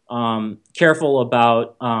be careful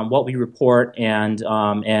about what we report, and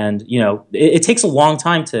it takes a long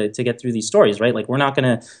time to get through these stories, right? Like, we're not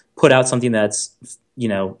going to put out something that's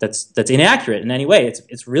inaccurate in any way.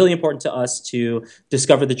 It's really important to us to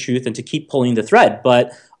discover the truth and to keep pulling the thread.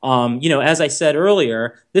 But as I said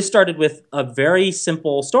earlier, this started with a very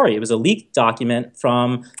simple story. It was a leaked document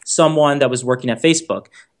from someone that was working at Facebook.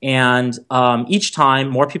 And each time,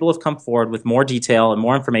 more people have come forward with more detail and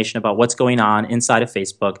more information about what's going on inside of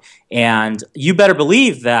Facebook. And you better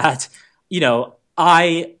believe that,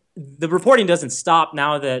 the reporting doesn't stop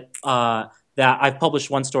now that I've published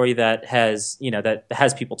one story that has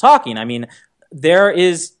people talking. I mean, there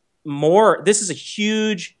is more. This is a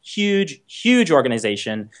huge, huge, huge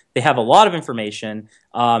organization. They have a lot of information.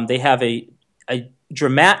 They have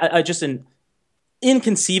just an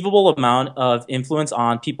inconceivable amount of influence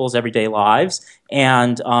on people's everyday lives,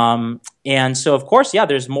 and so of course,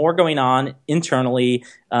 there's more going on internally.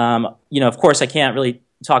 Of course, I can't really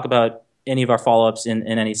talk about any of our follow-ups in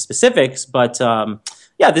any specifics, but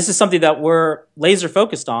this is something that we're laser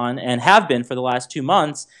focused on and have been for the last 2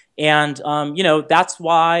 months. And that's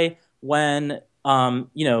why when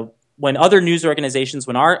other news organizations,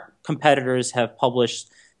 when our competitors have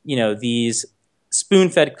published these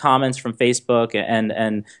spoon-fed comments from Facebook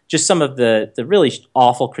and just some of the really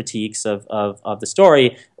awful critiques of the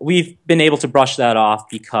story, we've been able to brush that off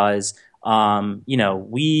because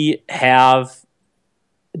we have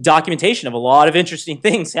documentation of a lot of interesting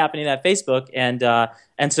things happening at Facebook, and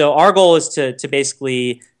so our goal is to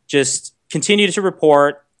basically just continue to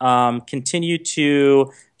report, continue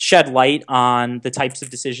to shed light on the types of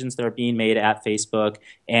decisions that are being made at Facebook,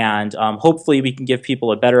 and hopefully we can give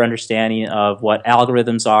people a better understanding of what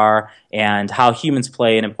algorithms are and how humans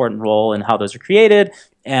play an important role in how those are created,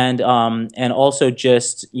 and also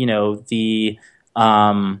just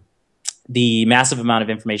the massive amount of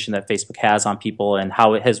information that Facebook has on people and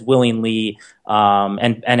how it has willingly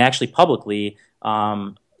and actually publicly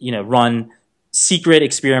run secret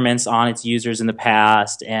experiments on its users in the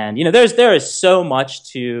past. And there is so much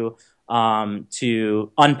to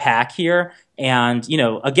unpack here. And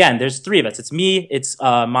again, there's 3 of us. It's me, it's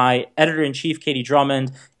my editor-in-chief Katie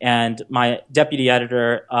Drummond, and my deputy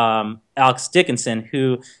editor Alex Dickinson,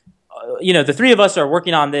 who the 3 of us are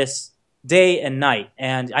working on this day and night.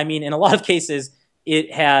 And I mean, in a lot of cases,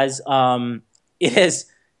 it's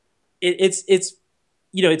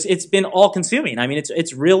been all consuming. I mean,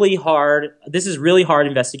 it's really hard. This is really hard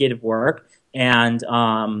investigative work. And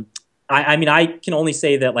I can only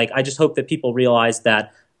say that, like, I just hope that people realize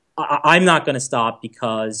that I'm not going to stop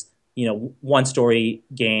because one story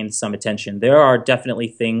gained some attention. There are definitely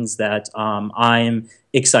things that I'm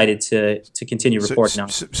excited to continue reporting on.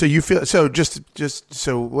 So you feel so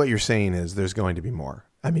what you're saying is there's going to be more.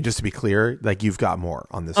 I mean, just to be clear, like, you've got more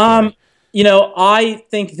on this story. I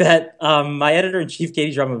think that my editor-in-chief,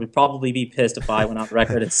 Katie Drummond, would probably be pissed if I went on the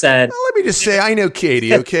record and said... Well, let me just say, I know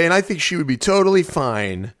Katie, okay? And I think she would be totally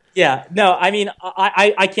fine. Yeah, no, I mean,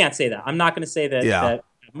 I can't say that. I'm not going to say that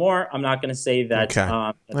more. I'm not going to say that, okay.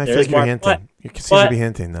 That I feel like you're hinting. You seem to be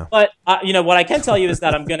hinting, though. But, what I can tell you is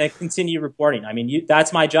that I'm going to continue reporting. I mean,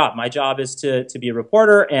 that's my job. My job is to be a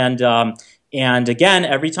reporter, and again,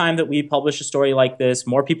 every time that we publish a story like this,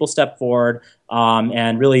 more people step forward,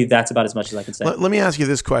 and really that's about as much as I can say. Let me ask you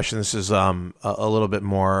this question. This is a little bit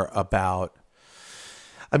more about...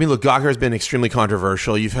 I mean, look, Gawker has been extremely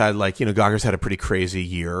controversial. You've had, Gawker's had a pretty crazy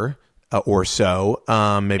year or so,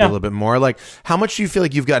 maybe a little bit more. Like, how much do you feel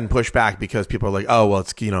like you've gotten pushback because people are like, oh, well,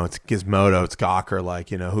 it's Gizmodo, it's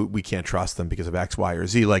Gawker, we can't trust them because of X, Y, or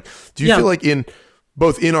Z. Like, do you feel like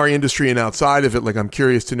both in our industry and outside of it, like, I'm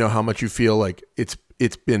curious to know how much you feel like it's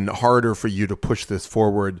been harder for you to push this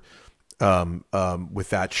forward with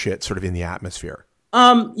that shit sort of in the atmosphere?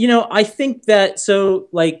 I think that,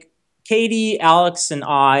 Katie, Alex, and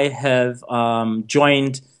I have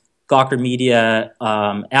joined Gawker Media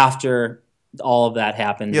after all of that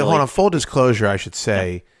happened. Yeah, hold on. Full disclosure, I should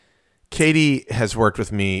say, Katie has worked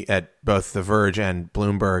with me at both The Verge and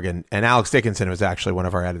Bloomberg, and Alex Dickinson was actually one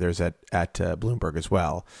of our editors at Bloomberg as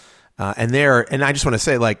well. And I just want to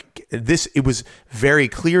say, like, this, it was very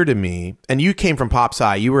clear to me. And you came from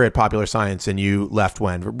PopSci. You were at Popular Science, and you left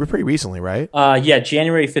when? Pretty recently, right? Yeah,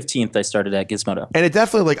 January 15th, I started at Gizmodo. And it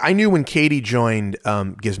definitely, like, I knew when Katie joined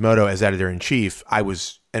Gizmodo as editor in chief,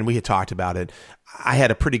 and we had talked about it. I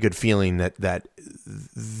had a pretty good feeling that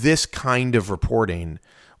this kind of reporting,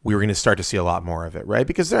 we were going to start to see a lot more of it, right?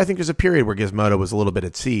 Because I think there's a period where Gizmodo was a little bit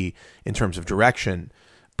at sea in terms of direction.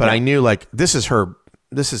 But I knew, like, this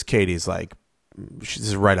is Katie's, like, this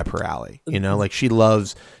is right up her alley, you know? Like, she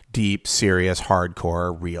loves deep, serious,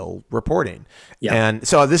 hardcore, real reporting. Yeah. And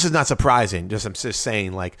so this is not surprising. I'm just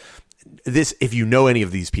saying, like, this, if you know any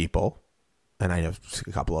of these people, and I know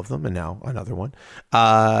a couple of them, and now another one,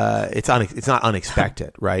 it's not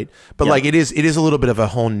unexpected, right? But like, it is a little bit of a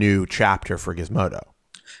whole new chapter for Gizmodo.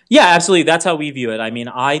 Yeah, absolutely. That's how we view it. I mean,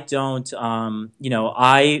 I don't,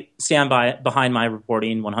 I stand behind my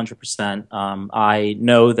reporting 100%. I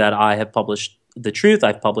know that I have published the truth.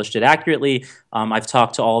 I've published it accurately. I've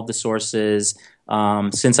talked to all of the sources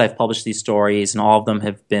since I've published these stories, and all of them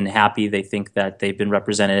have been happy. They think that they've been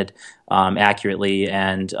represented accurately,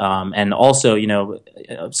 and also,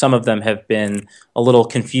 some of them have been a little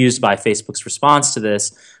confused by Facebook's response to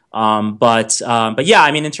this. But yeah,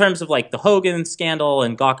 I mean, in terms of like the Hogan scandal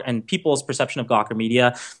and Gawker and people's perception of Gawker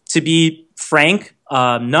Media, to be frank,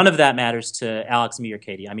 none of that matters to Alex, me, or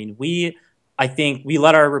Katie. I mean, I think we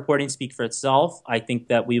let our reporting speak for itself. I think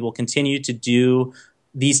that we will continue to do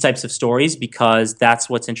these types of stories because that's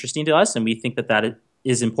what's interesting to us, and we think that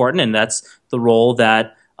is important, and that's the role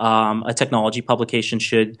that a technology publication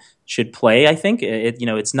should play. I think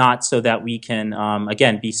it's not so that we can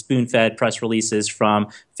again be spoon-fed press releases from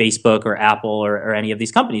Facebook or Apple or any of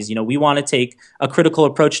these companies. We want to take a critical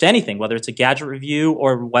approach to anything, whether it's a gadget review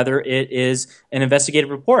or whether it is an investigative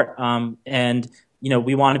report. And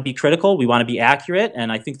we want to be critical, we want to be accurate,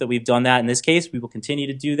 and I think that we've done that in this case. We will continue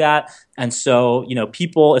to do that. And so,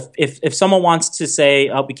 people, if someone wants to say,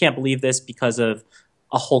 "Oh, we can't believe this because of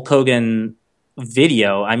a Hulk Hogan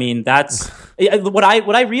video," I mean, that's what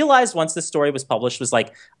I realized once this story was published was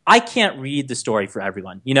like, I can't read the story for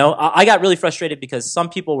everyone. I got really frustrated because some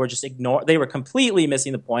people were just they were completely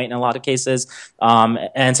missing the point in a lot of cases,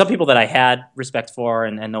 and some people that I had respect for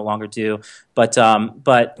and no longer do. But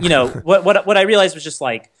what I realized was just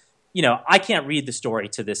like, I can't read the story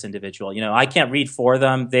to this individual. I can't read for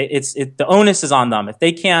them. The onus is on them. If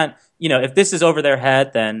they can't, if this is over their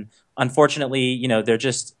head, then unfortunately,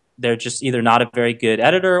 they're just either not a very good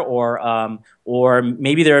editor, or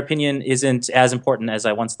maybe their opinion isn't as important as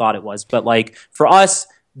I once thought it was. But like for us,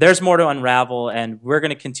 there's more to unravel, and we're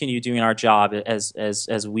going to continue doing our job as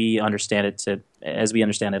we understand it.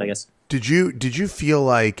 I guess. Did you feel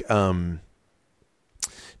like?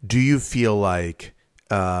 Do you feel like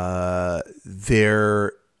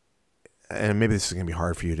there? And maybe this is going to be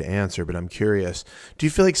hard for you to answer, but I'm curious. Do you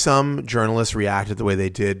feel like some journalists reacted the way they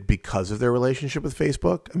did because of their relationship with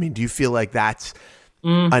Facebook? I mean, do you feel like that's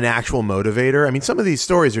an actual motivator? I mean, some of these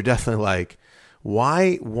stories are definitely like,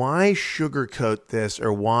 why sugarcoat this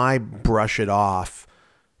or why brush it off,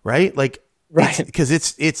 right? Like, right? Because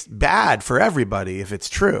it's bad for everybody if it's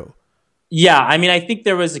true. Yeah, I mean, I think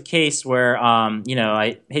there was a case where,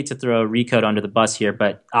 I hate to throw Recode under the bus here,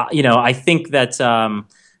 but I think that.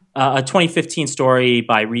 A 2015 story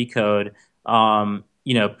by Recode,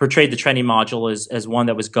 portrayed the trending module as one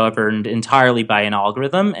that was governed entirely by an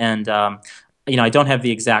algorithm. And, I don't have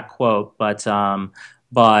the exact quote, but I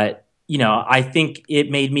think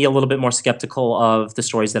it made me a little bit more skeptical of the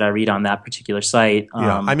stories that I read on that particular site.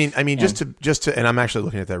 Yeah, I mean, just to, and I'm actually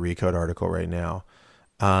looking at that Recode article right now.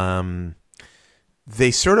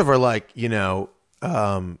 They sort of are like, maybe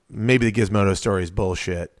the Gizmodo story is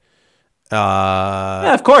bullshit.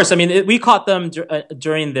 Yeah, of course. I mean, we caught them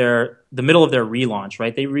during the middle of their relaunch,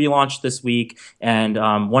 right? They relaunched this week, and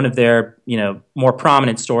one of their more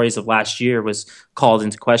prominent stories of last year was called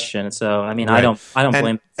into question. So, I mean, right. I don't blame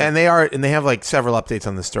them. And they have like several updates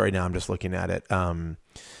on the story now. I'm just looking at it,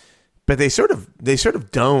 but they sort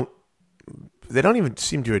of don't even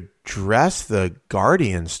seem to address the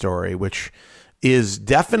Guardian story, which is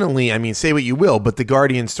definitely, I mean, say what you will, but the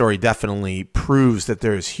Guardian story definitely proves that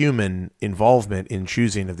there's human involvement in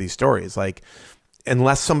choosing of these stories. Like,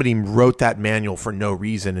 unless somebody wrote that manual for no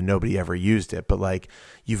reason and nobody ever used it. But like,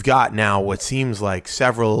 you've got now what seems like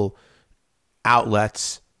several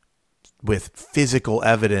outlets with physical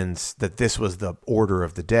evidence that this was the order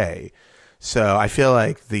of the day. So I feel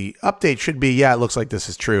like the update should be, yeah, it looks like this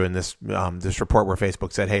is true. And this report where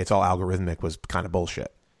Facebook said, hey, it's all algorithmic was kind of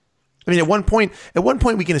bullshit. I mean, at one point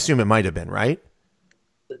we can assume it might have been, right?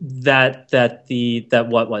 that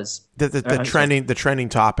what was the trending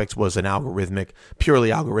topics was purely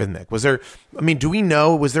algorithmic. Was there? I mean, do we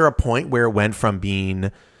know? Was there a point where it went from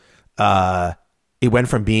being totally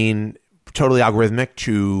algorithmic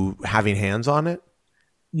to having hands on it?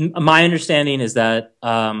 My understanding is that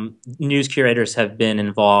news curators have been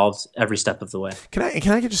involved every step of the way. Can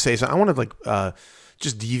I just say something? I want to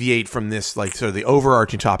just deviate from this, like, sort of the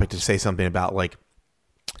overarching topic, to say something about, like,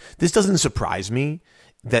 this doesn't surprise me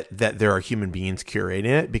that there are human beings curating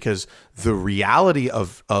it, because the reality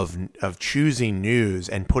of choosing news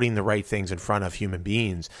and putting the right things in front of human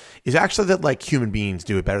beings is actually that, like, human beings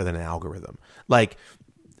do it better than an algorithm. Like,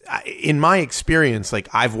 in my experience, like,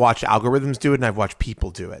 I've watched algorithms do it and I've watched people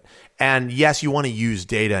do it. And yes, you want to use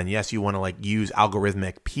data, and yes, you want to, like, use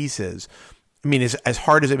algorithmic pieces. I mean, as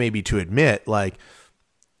hard as it may be to admit, like,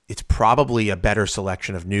 it's probably a better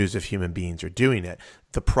selection of news if human beings are doing it.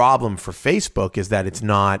 The problem for Facebook is that it's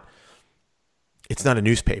not a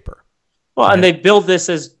newspaper. Well, right? And they build this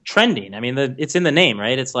as trending. I mean, it's in the name,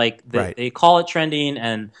 right? It's like they call it trending,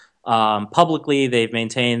 and publicly they've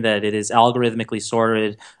maintained that it is algorithmically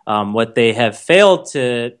sorted. What they have failed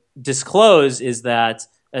to disclose is that,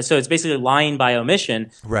 so it's basically lying by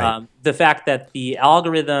omission. Right. The fact that the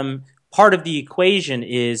algorithm, part of the equation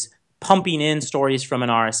is pumping in stories from an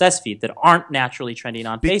RSS feed that aren't naturally trending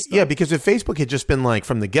on Facebook. Yeah, because if Facebook had just been like,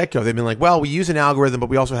 from the get-go, they've been like, well, we use an algorithm, but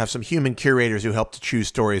we also have some human curators who help to choose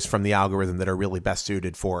stories from the algorithm that are really best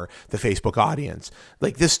suited for the Facebook audience.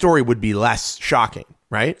 Like, this story would be less shocking,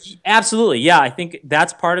 right? Absolutely. Yeah, I think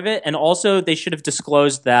that's part of it. And also, they should have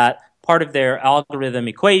disclosed that part of their algorithm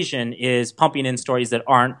equation is pumping in stories that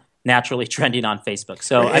aren't naturally trending on Facebook.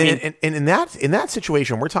 So, and in that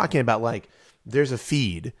situation, we're talking about, like, there's a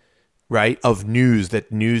feed, right, of news that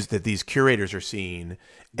these curators are seeing,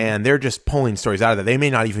 and they're just pulling stories out of that. They may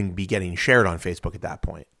not even be getting shared on Facebook at that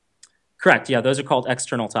point. Correct. Yeah, those are called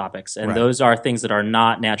external topics, and those are things that are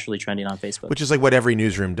not naturally trending on Facebook. Which is like what every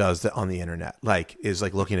newsroom does on the internet, like, is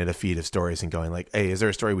like looking at a feed of stories and going like, hey, is there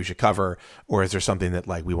a story we should cover, or is there something that,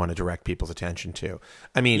 like, we want to direct people's attention to?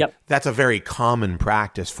 I mean, That's a very common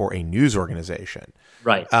practice for a news organization.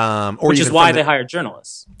 Right. Which is why they hire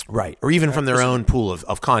journalists. Right. Or even from their own pool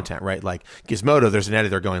of content, right? Like Gizmodo, there's an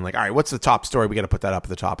editor going like, all right, what's the top story? We got to put that up at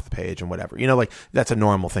the top of the page and whatever. You know, like, that's a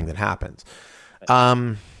normal thing that happens.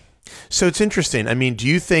 So it's interesting. I mean, how do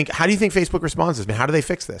you think Facebook responds to this? I mean, how do they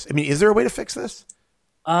fix this? I mean, is there a way to fix this?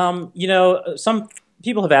 Some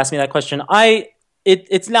people have asked me that question.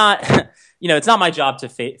 It's not, it's not my job to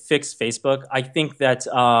fix Facebook. I think that,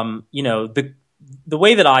 the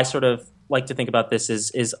way that I sort of like to think about this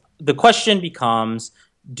is the question becomes,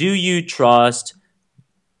 do you trust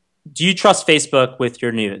Facebook with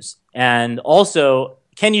your news? And also,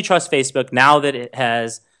 can you trust Facebook now that it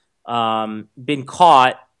has been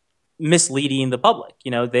caught misleading the public?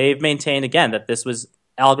 They've maintained, again, that this was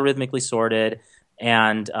algorithmically sorted,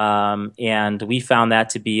 and we found that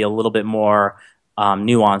to be a little bit more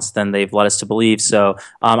nuanced than they've led us to believe. So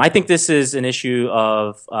I think this is an issue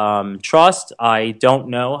of trust. I don't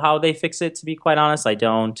know how they fix it, to be quite honest. I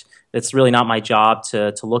don't. It's really not my job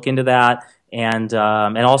to look into that. And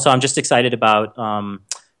also, I'm just excited about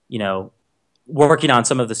working on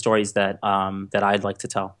some of the stories that I'd like to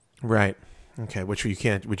tell. Right. Okay, which you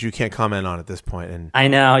can't comment on at this point, and I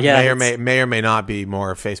know, yeah, may or may not be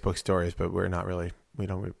more Facebook stories, but we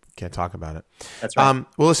can't talk about it. That's right.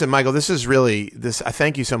 Well, listen, Michael, this is really this. I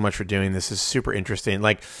thank you so much for doing this. This is super interesting.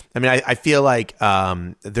 Like, I mean, I feel like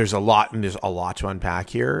there's a lot to unpack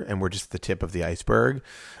here, and we're just the tip of the iceberg.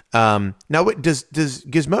 Now, does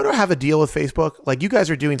Gizmodo have a deal with Facebook? Like, you guys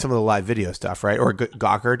are doing some of the live video stuff, right? Or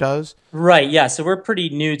Gawker does? Right. Yeah. So we're pretty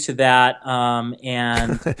new to that.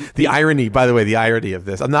 And the irony, by the way, of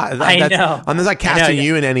this, I'm not casting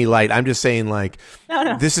you in any light. I'm just saying, like,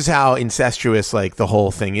 no. This is how incestuous, like, the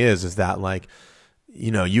whole thing is that, like,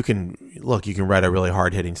 you can write a really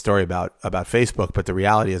hard hitting story about Facebook, but the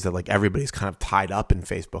reality is that, like, everybody's kind of tied up in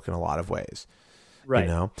Facebook in a lot of ways. Right.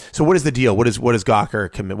 So what is the deal? What is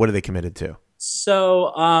Gawker what are they committed to?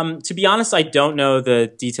 So to be honest, I don't know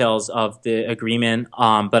the details of the agreement,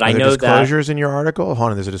 but I know that disclosures in your article.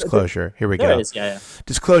 Hold on, there's a disclosure. Here we go. There it is. Yeah.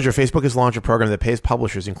 Disclosure: Facebook has launched a program that pays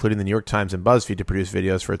publishers, including the New York Times and BuzzFeed, to produce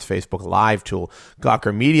videos for its Facebook Live tool.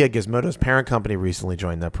 Gawker Media, Gizmodo's parent company, recently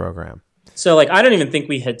joined that program. So, like, I don't even think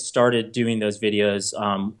we had started doing those videos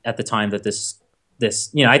at the time that this,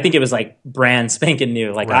 I think it was like brand spanking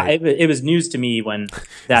new. Like, right. It was news to me when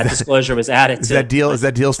that disclosure was added. Is that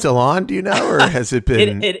deal still on? Do you know, or has it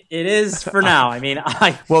been? It is for now. I mean,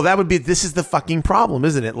 well, this is the fucking problem,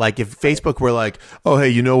 isn't it? Like, if Facebook were like, oh, hey,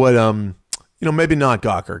 you know what? maybe not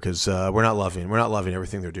Gawker because we're not loving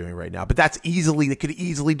everything they're doing right now. But they could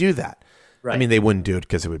easily do that. Right. I mean, they wouldn't do it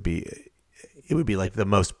because it would be like the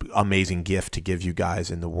most amazing gift to give you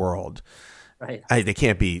guys in the world. Right. They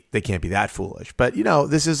can't be that foolish. But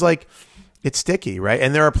this is like, it's sticky, right?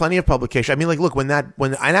 And there are plenty of publications. I mean, like, look, when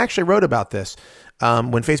I actually wrote about this,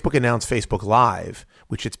 when Facebook announced Facebook Live,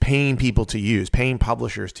 which it's paying people to use, paying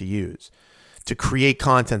publishers to use, to create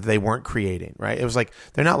content that they weren't creating, right? It was like,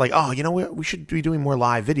 they're not like, oh, we should be doing more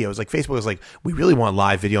live videos. Like Facebook was like, we really want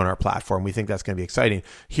live video on our platform. We think that's going to be exciting.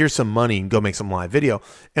 Here's some money and go make some live video.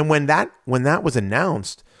 And when that was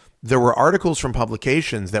announced, there were articles from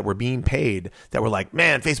publications that were being paid that were like,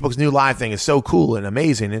 man, Facebook's new live thing is so cool and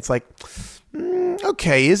amazing. It's like,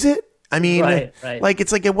 okay, is it? I mean, right. Like,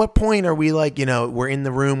 it's like, at what point are we like, we're in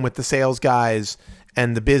the room with the sales guys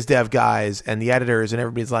and the biz dev guys and the editors and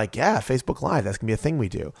everybody's like, yeah, Facebook Live, that's gonna be a thing we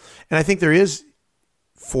do. And I think there is,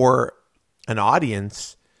 for an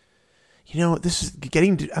audience, this is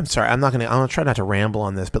getting to, I'm gonna try not to ramble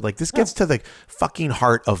on this, but like, this gets to the fucking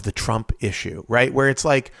heart of the Trump issue, right? Where it's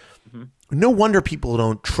like, no wonder people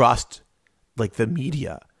don't trust like the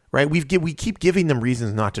media, right? We keep giving them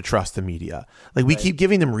reasons not to trust the media. Like, we keep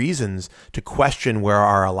giving them reasons to question where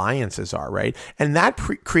our alliances are, right? And that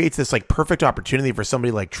creates this like perfect opportunity for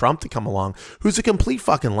somebody like Trump to come along, who's a complete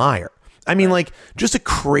fucking liar. I mean, like, just a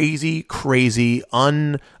crazy,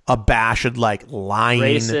 unabashed, like, lying,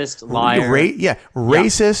 racist, liar,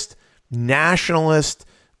 racist, nationalist,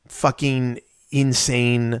 fucking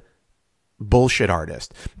insane bullshit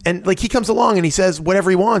artist. And like, he comes along and he says whatever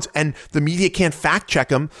he wants, and the media can't fact check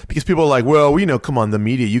him because people are like, well, come on, the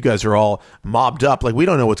media, you guys are all mobbed up, like, we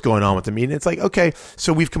don't know what's going on with the media. It's like, okay,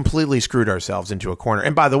 so we've completely screwed ourselves into a corner.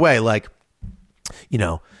 And by the way, like,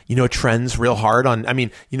 trends real hard on, I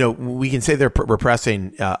mean, we can say they're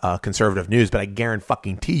repressing conservative news, but I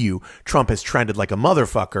guarantee you Trump has trended like a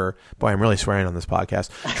motherfucker. Boy, I'm really swearing on this podcast.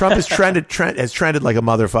 Trump has trended like a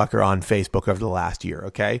motherfucker on Facebook over the last year,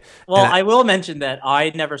 okay? Well, I will mention that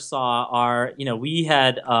I never saw we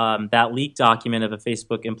had that leaked document of a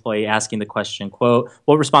Facebook employee asking the question, quote,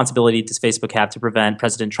 what responsibility does Facebook have to prevent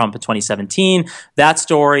President Trump in 2017? That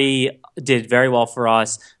story did very well for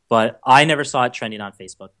us, but I never saw it trending on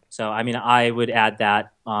Facebook. So, I mean, I would add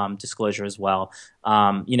that disclosure as well.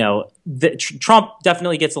 Trump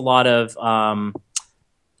definitely gets a lot of, I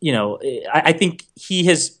think he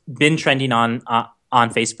has been trending on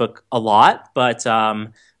Facebook a lot, but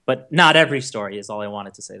not every story is all I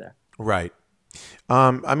wanted to say there. Right.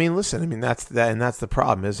 I mean, listen, I mean, that's the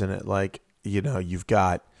problem, isn't it? Like, you've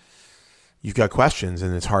got questions,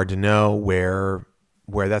 and it's hard to know where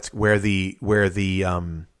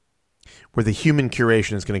the human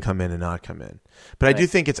curation is going to come in and not come in. But right. I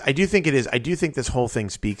do think this whole thing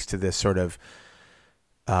speaks to this sort of,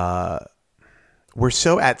 we're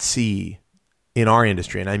so at sea in our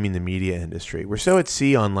industry, and I mean the media industry. We're so at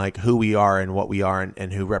sea on like who we are and what we are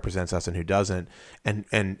and who represents us and who doesn't,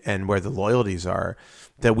 and where the loyalties are,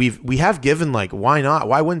 that we have given, like, why not?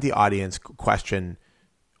 Why wouldn't the audience question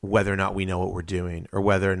whether or not we know what we're doing or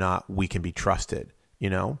whether or not we can be trusted,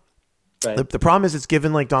 Right. The problem is, it's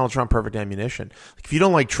given like Donald Trump perfect ammunition. Like, if you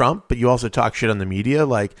don't like Trump, but you also talk shit on the media,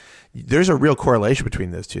 like, there's a real correlation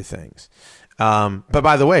between those two things. But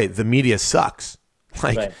by the way, the media sucks.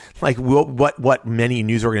 Like, right. Like what many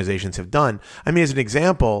news organizations have done. I mean, as an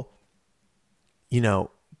example,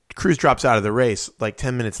 Cruz drops out of the race. Like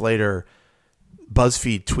 10 minutes later,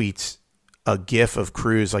 BuzzFeed tweets a GIF of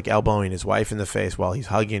Cruz like elbowing his wife in the face while he's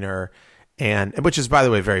hugging her. And which is, by the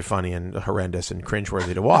way, very funny and horrendous and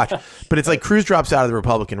cringeworthy to watch. But it's like Cruz drops out of the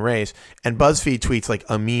Republican race, and BuzzFeed tweets like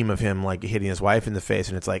a meme of him like hitting his wife in the face,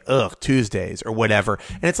 and it's like, ugh, Tuesdays or whatever.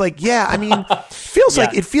 And it's like, yeah, I mean, it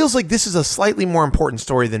feels like this is a slightly more important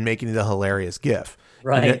story than making it a hilarious GIF,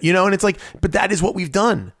 right? And it's like, but that is what we've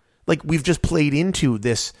done. Like, we've just played into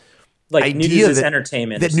this. Like, idea news is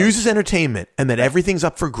entertainment. That news is entertainment, and that everything's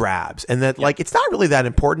up for grabs, and that like it's not really that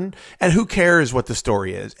important, and who cares what the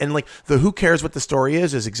story is, and like the who cares what the story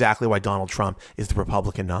is exactly why Donald Trump is the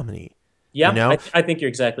Republican nominee. Yeah, I think you're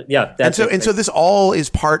exactly so this all is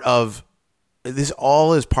part of. And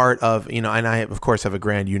I of course have a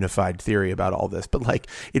grand unified theory about all this, but like,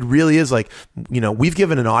 it really is like, we've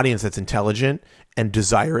given an audience that's intelligent and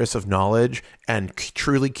desirous of knowledge and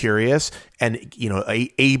truly curious and,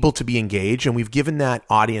 able to be engaged. And we've given that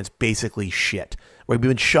audience basically shit. Right? We've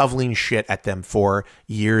been shoveling shit at them for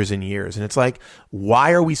years and years. And it's like,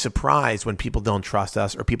 why are we surprised when people don't trust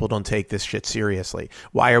us or people don't take this shit seriously?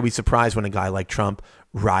 Why are we surprised when a guy like Trump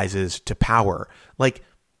rises to power? Like,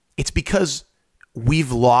 it's because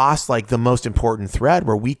we've lost like the most important thread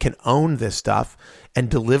where we can own this stuff and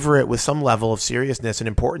deliver it with some level of seriousness and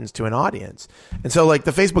importance to an audience. And so like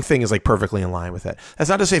the Facebook thing is like perfectly in line with it. That's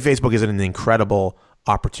not to say Facebook isn't an incredible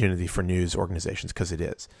opportunity for news organizations, because it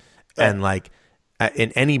is. Right. And like,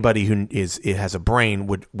 and anybody who has a brain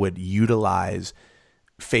would utilize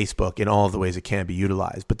Facebook in all of the ways it can be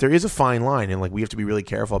utilized. But there is a fine line, and like we have to be really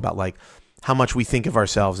careful about like how much we think of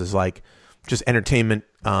ourselves as like just entertainment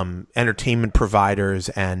providers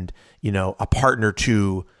and, you know, a partner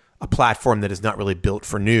to a platform that is not really built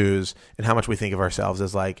for news, and how much we think of ourselves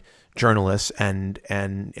as like journalists and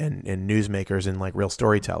newsmakers and like real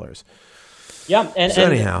storytellers. Yeah,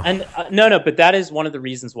 but that is one of the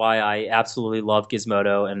reasons why I absolutely love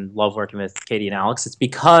Gizmodo and love working with Katie and Alex. It's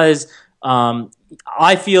because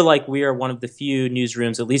I feel like we are one of the few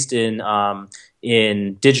newsrooms, at least in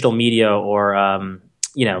digital media or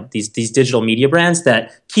these digital media brands,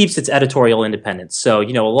 that keeps its editorial independence. So,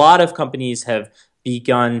 you know, a lot of companies have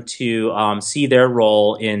begun to see their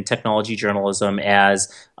role in technology journalism as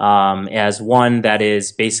one that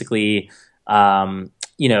is basically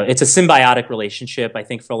it's a symbiotic relationship. I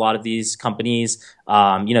think for a lot of these companies,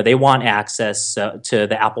 they want access to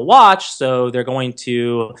the Apple Watch, so they're going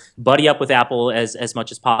to buddy up with Apple as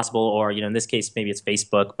much as possible, or in this case, maybe it's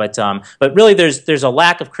Facebook. But really, there's a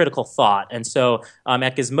lack of critical thought, and so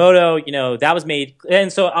at Gizmodo, that was made,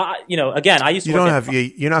 and so again, I used to.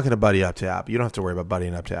 You're not going to buddy up to Apple. You don't have to worry about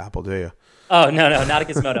buddying up to Apple, do you? Oh, no, not at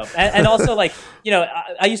Gizmodo. and also, like,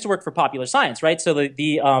 I used to work for Popular Science, right? So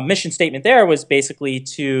the mission statement there was basically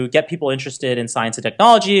to get people interested in science and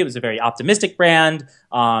technology. It was a very optimistic brand.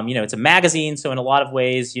 It's a magazine. So in a lot of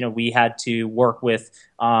ways, we had to work with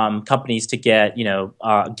companies to get,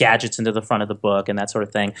 gadgets into the front of the book and that sort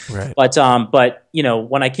of thing. Right. But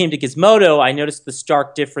when I came to Gizmodo, I noticed the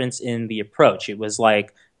stark difference in the approach. It was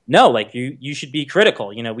like, no, like you should be critical.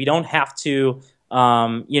 We don't have to,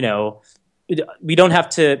 we don't have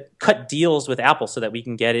to cut deals with Apple so that we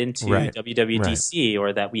can get into WWDC,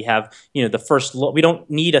 or that we have, the first. We don't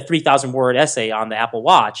need a 3,000 word essay on the Apple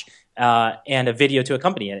Watch and a video to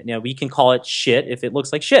accompany it. We can call it shit if it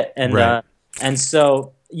looks like shit. And and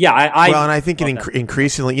so I think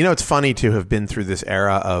increasingly, it's funny to have been through this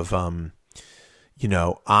era of at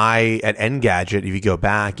Engadget, if you go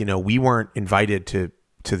back, we weren't invited to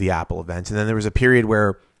the Apple events, and then there was a period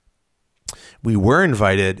where we were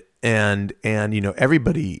invited. And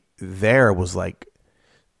everybody there was like,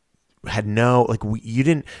 had no, like,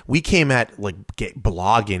 we came at like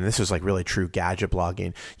blogging. This was like really true gadget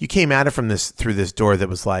blogging. You came at it through this door that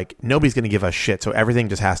was like, nobody's going to give us shit. So everything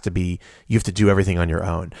just has to be, you have to do everything on your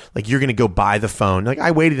own. Like, you're going to go buy the phone. Like,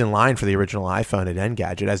 I waited in line for the original iPhone at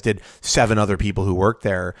Engadget, as did 7 other people who worked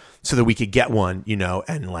there, so that we could get one,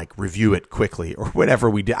 and like review it quickly or whatever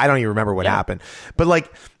we did. I don't even remember what happened, but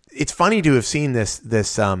like, it's funny to have seen this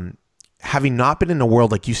having not been in a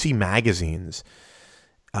world like, you see magazines,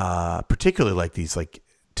 particularly like these like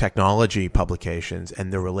technology publications,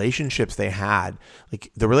 and the relationships they had,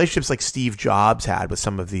 like the relationships like Steve Jobs had with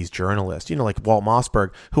some of these journalists, like Walt Mossberg,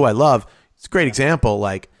 who I love. It's a great example.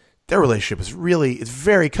 Like, their relationship it's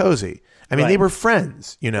very cozy. I mean, they were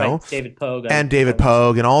friends, Right. David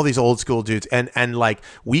Pogue and all these old school dudes. And like,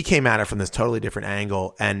 we came at it from this totally different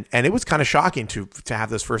angle. And it was kind of shocking to have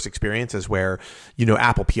those first experiences where,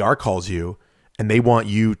 Apple PR calls you and they want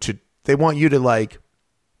you to like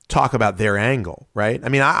talk about their angle. Right. I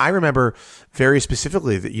mean, I remember very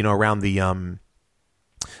specifically that, around the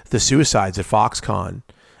suicides at Foxconn.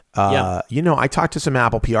 I talked to some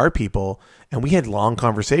Apple PR people, and we had long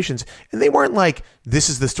conversations, and they weren't like, this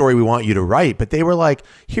is the story we want you to write, but they were like,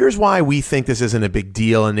 here's why we think this isn't a big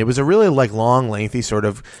deal. And it was a really like long, lengthy sort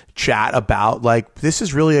of chat about like, this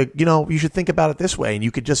is really you should think about it this way. And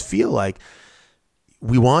you could just feel like,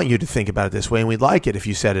 we want you to think about it this way, and we'd like it if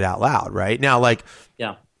you said it out loud. Right now, like,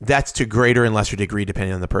 that's to greater and lesser degree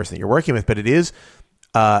depending on the person that you're working with, but it is.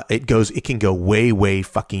 It can go way, way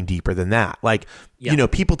fucking deeper than that. Like,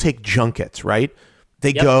 people take junkets, right?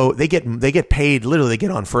 They get paid, literally, they get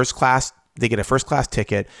on first class, they get a first class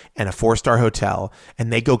ticket and a 4-star hotel,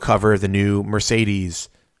 and they go cover the new Mercedes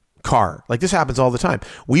car. Like, this happens all the time.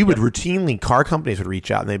 We would routinely, car companies would reach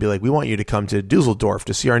out and they'd be like, we want you to come to Dusseldorf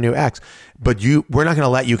to see our new X, but we're not going to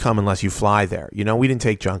let you come unless you fly there. We didn't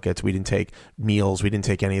take junkets, we didn't take meals, we didn't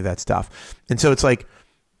take any of that stuff. And so it's like,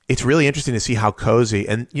 it's really interesting to see how cozy,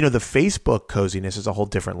 and the Facebook coziness is a whole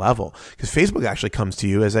different level, because Facebook actually comes to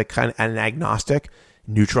you as a kind of an agnostic,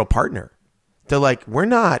 neutral partner. They're like, we're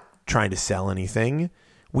not trying to sell anything.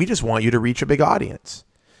 We just want you to reach a big audience.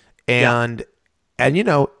 And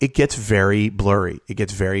it gets very blurry. It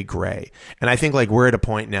gets very gray. And I think like we're at a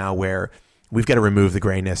point now where we've got to remove the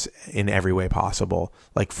grayness in every way possible,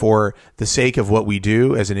 like for the sake of what we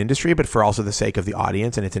do as an industry, but for also the sake of the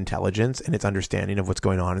audience and its intelligence and its understanding of what's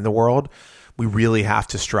going on in the world. We really have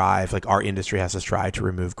to strive, like our industry has to strive to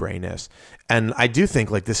remove grayness. And I do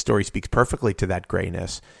think like this story speaks perfectly to that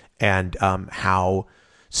grayness and how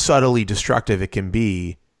subtly destructive it can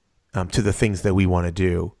be to the things that we want to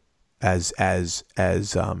do as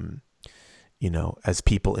you know, as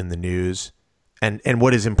people in the news. And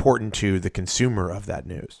what is important to the consumer of that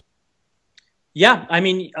news. Yeah, I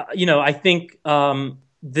mean, you know, I think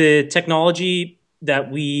the technology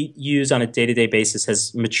that we use on a day-to-day basis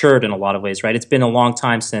has matured in a lot of ways, right? It's been a long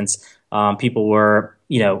time since people were,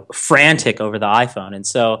 you know, frantic over the iPhone. And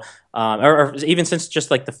so, or even since just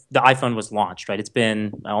like the iPhone was launched, right? It's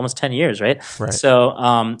been almost 10 years, right? Right.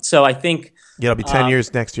 So, so I think... Yeah, it'll be 10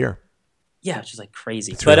 years next year. Yeah, which is like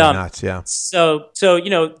crazy. It's really nuts, yeah. So you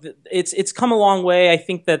know, it's come a long way. I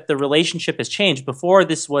think that the relationship has changed. Before,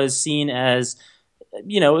 this was seen as,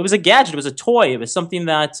 you know, it was a gadget, it was a toy, it was something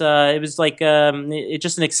that it was like it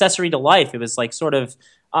just an accessory to life. It was like sort of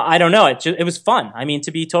I don't know, it was fun. I mean, to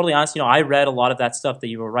be totally honest, you know, I read a lot of that stuff that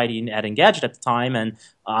you were writing at Engadget at the time,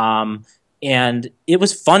 and it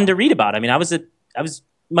was fun to read about. I mean, I was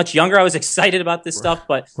much younger. I was excited about this stuff,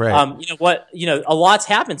 but right. You know what? You know, a lot's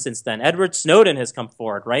happened since then. Edward Snowden has come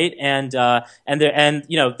forward, right? And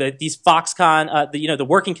you know, these Foxconn, you know, the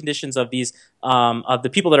working conditions of these of the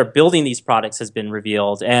people that are building these products has been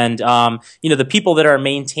revealed, and you know, the people that are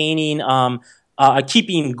maintaining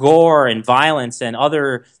keeping gore and violence and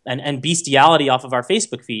other and bestiality off of our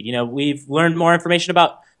Facebook feed. You know, we've learned more information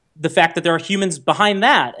about the fact that there are humans behind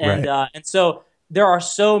that, and and so there are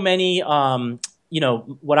so many. You know,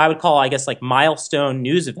 what I would call, I guess, like milestone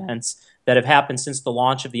news events that have happened since the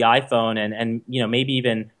launch of the iPhone and you know, maybe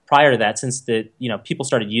even prior to that, since the, you know, people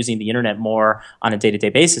started using the internet more on a day-to-day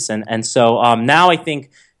basis. And so now I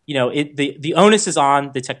think, you know, the onus is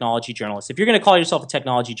on the technology journalist. If you're going to call yourself a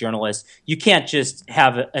technology journalist, you can't just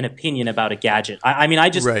have an opinion about a gadget. I mean,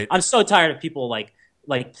 I'm so tired of people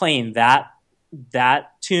like playing that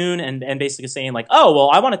tune and basically saying like, oh, well,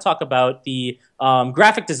 I want to talk about the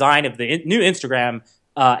graphic design of the new Instagram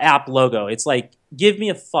app logo. It's like, give me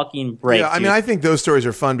a fucking break. Yeah, I mean, I think those stories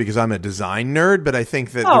are fun because I'm a design nerd, but I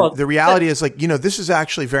think that the reality is like, you know, this is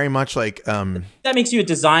actually very much like that makes you a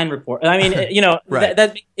design report. I mean, you know, right.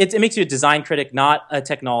 It makes you a design critic, not a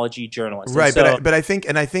technology journalist. Right, so, but I think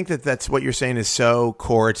that that's what you're saying is so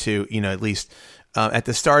core to, you know, at least at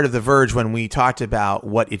the start of The Verge when we talked about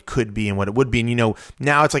what it could be and what it would be. And, you know,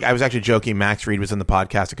 now it's like, I was actually joking, Max Reed was on the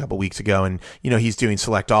podcast a couple weeks ago and, you know, he's doing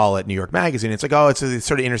Select All at New York Magazine. It's like, oh, it's a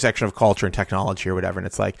sort of intersection of culture and technology or whatever. And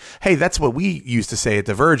it's like, hey, that's what we used to say at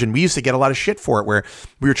The Verge. And we used to get a lot of shit for it where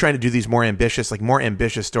we were trying to do these more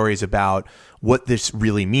ambitious stories about what this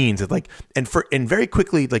really means. And very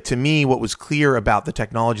quickly, like to me, what was clear about the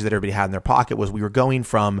technology that everybody had in their pocket was we were going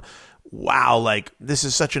from, wow, like this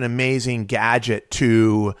is such an amazing gadget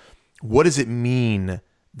to what does it mean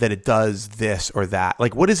that it does this or that?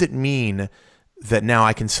 Like, what does it mean that now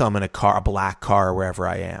I can summon a black car wherever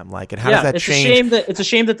I am? Like, and how does that change? It's a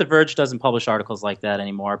shame that The Verge doesn't publish articles like that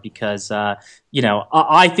anymore because, you know,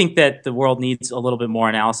 I think that the world needs a little bit more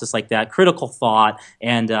analysis like that, critical thought.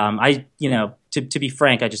 And you know, to be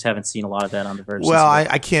frank, I just haven't seen a lot of that on The Verge. Well,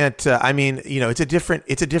 I can't. I mean, you know, it's a different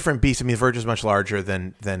beast. I mean, The Verge is much larger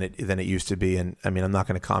than it used to be, and I mean, I'm not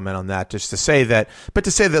going to comment on that. Just to say that,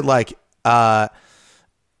 like, I'll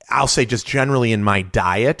say just generally in my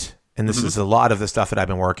diet, and this is a lot of the stuff that I've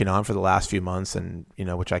been working on for the last few months, and you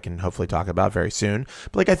know, which I can hopefully talk about very soon.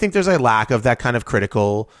 But like, I think there's a lack of that kind of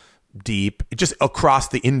critical, deep, just across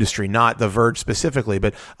the industry, not The Verge specifically,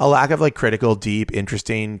 but a lack of like critical, deep,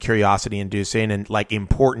 interesting, curiosity inducing and like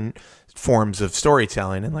important forms of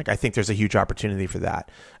storytelling. And like, I think there's a huge opportunity for that.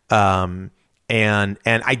 And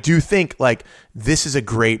I do think like this is a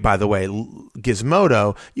great, by the way,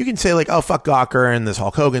 Gizmodo, you can say like, oh, fuck Gawker and this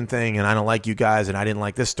Hulk Hogan thing. And I don't like you guys. And I didn't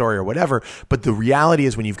like this story or whatever. But the reality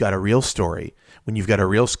is when you've got a real story, when you've got a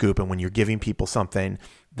real scoop, and when you're giving people something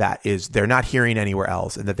that is they're not hearing anywhere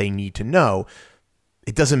else and that they need to know,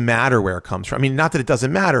 it doesn't matter where it comes from. I mean, not that it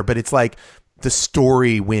doesn't matter, but it's like the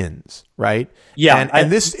story wins, right? Yeah. And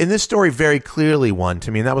this story very clearly won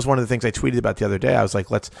to me. And that was one of the things I tweeted about the other day. I was like,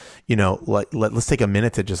 let's take a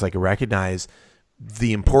minute to just like recognize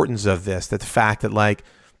the importance of this, that the fact that like,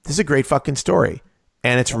 this is a great fucking story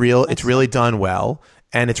and it's real. It's really done well.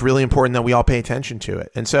 And it's really important that we all pay attention to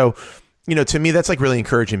it. And so, you know, to me, that's like really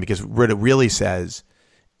encouraging because what it really says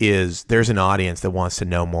is there's an audience that wants to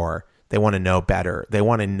know more. They want to know better. They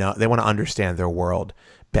want to understand their world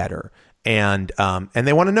better. And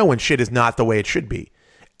they want to know when shit is not the way it should be.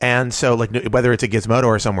 And so like whether it's a Gizmodo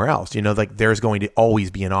or somewhere else, like there's going to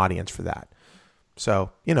always be an audience for that.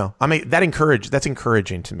 So, that's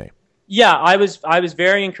encouraging to me. Yeah, I was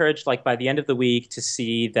very encouraged, like by the end of the week, to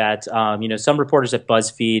see that some reporters at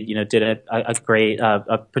BuzzFeed did a great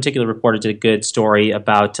a particular reporter did a good story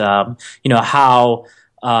about how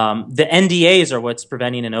the NDAs are what's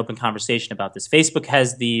preventing an open conversation about this. Facebook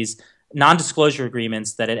has these non-disclosure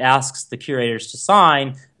agreements that it asks the curators to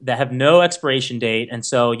sign that have no expiration date. And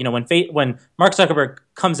so, when Mark Zuckerberg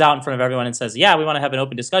comes out in front of everyone and says, "Yeah, we want to have an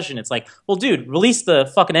open discussion," it's like, well, dude, release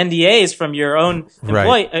the fucking NDAs from your own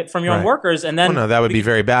own workers, and then that would be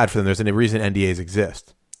very bad for them. There's a reason NDAs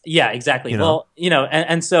exist. Yeah, exactly. Well,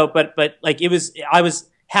 and so, but like I was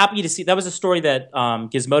happy to see that was a story that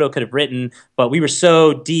Gizmodo could have written, but we were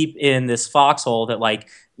so deep in this foxhole that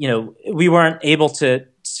we weren't able to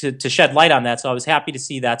shed light on that. So I was happy to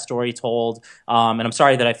see that story told. And I'm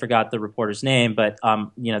sorry that I forgot the reporter's name, but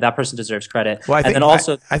that person deserves credit. Well, I think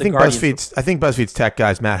BuzzFeed's BuzzFeed's tech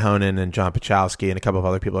guys, Matt Honan and John Pachowski and a couple of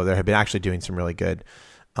other people over there have been actually doing some really good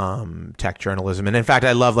tech journalism. And in fact,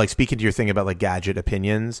 I love speaking to your thing about gadget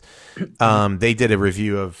opinions. They did a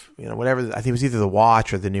review of whatever, I think it was either the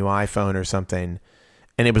watch or the new iPhone or something.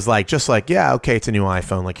 And it was yeah, okay, it's a new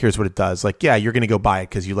iPhone. Here's what it does. Yeah, you're going to go buy it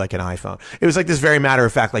because you like an iPhone. It was this very matter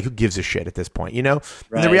of fact, who gives a shit at this point, Right.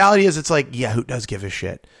 And the reality is it's yeah, who does give a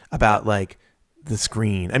shit about the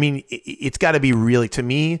screen? I mean, it's got to be really, to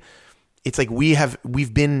me, it's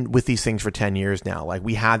we've been with these things for 10 years now.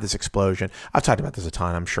 We had this explosion. I've talked about this a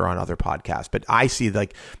ton, I'm sure, on other podcasts, but I see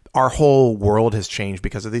our whole world has changed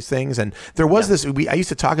because of these things. And there was I used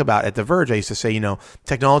to talk about at The Verge, I used to say,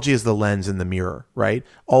 technology is the lens and the mirror, right?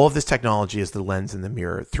 All of this technology is the lens and the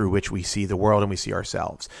mirror through which we see the world and we see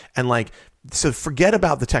ourselves. And so forget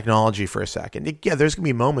about the technology for a second. Yeah, there's going to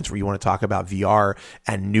be moments where you want to talk about VR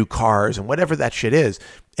and new cars and whatever that shit is.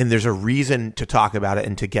 And there's a reason to talk about it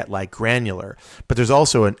and to get granular. But there's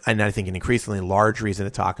also, and I think an increasingly large reason to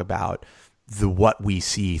talk about what we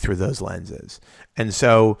see through those lenses. And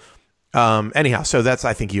so, anyhow, so that's,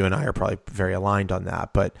 I think you and I are probably very aligned on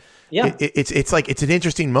that. But yeah, it's an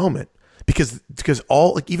interesting moment because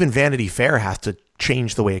even Vanity Fair has to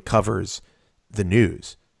change the way it covers the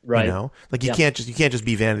news. Right. You can't just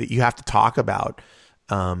be Vanity. You have to talk about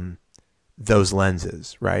those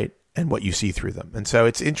lenses, right? And what you see through them. And so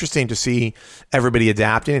it's interesting to see everybody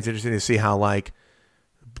adapting. It's interesting to see how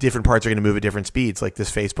different parts are going to move at different speeds. This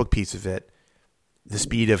Facebook piece of it, the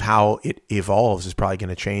speed of how it evolves is probably going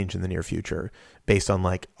to change in the near future based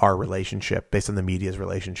on our relationship, based on the media's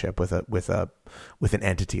relationship with an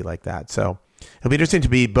entity like that. So it'll be interesting to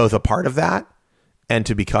be both a part of that and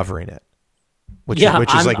to be covering it. Which is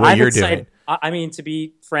what you're excited. doing. I mean, to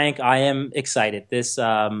be frank, I am excited. This,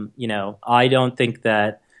 I don't think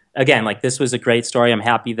that, again, this was a great story. I'm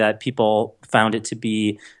happy that people found it to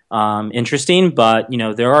be interesting, but,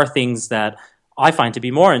 there are things that I find to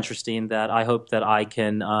be more interesting that I hope that I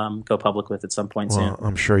can go public with at some point soon.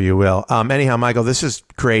 I'm sure you will. Anyhow, Michael, this is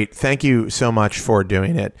great. Thank you so much for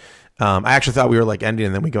doing it. I actually thought we were ending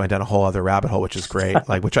and then we go down a whole other rabbit hole, which is great,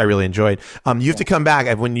 which I really enjoyed. You have to come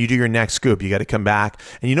back when you do your next scoop. You got to come back,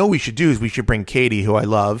 and what we should do is we should bring Katie, who I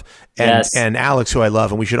love, and Alex, who I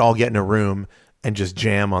love, and we should all get in a room and just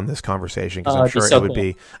jam on this conversation because I'm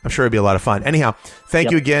sure it'd be a lot of fun. Anyhow, thank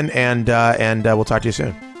you again, and we'll talk to you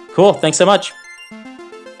soon. Cool. Thanks so much.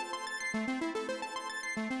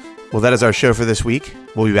 Well, that is our show for this week.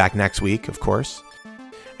 We'll be back next week, of course.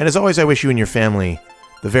 And as always, I wish you and your family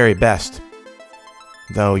the very best.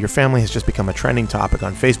 Though your family has just become a trending topic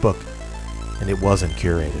on Facebook, and it wasn't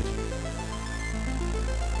curated.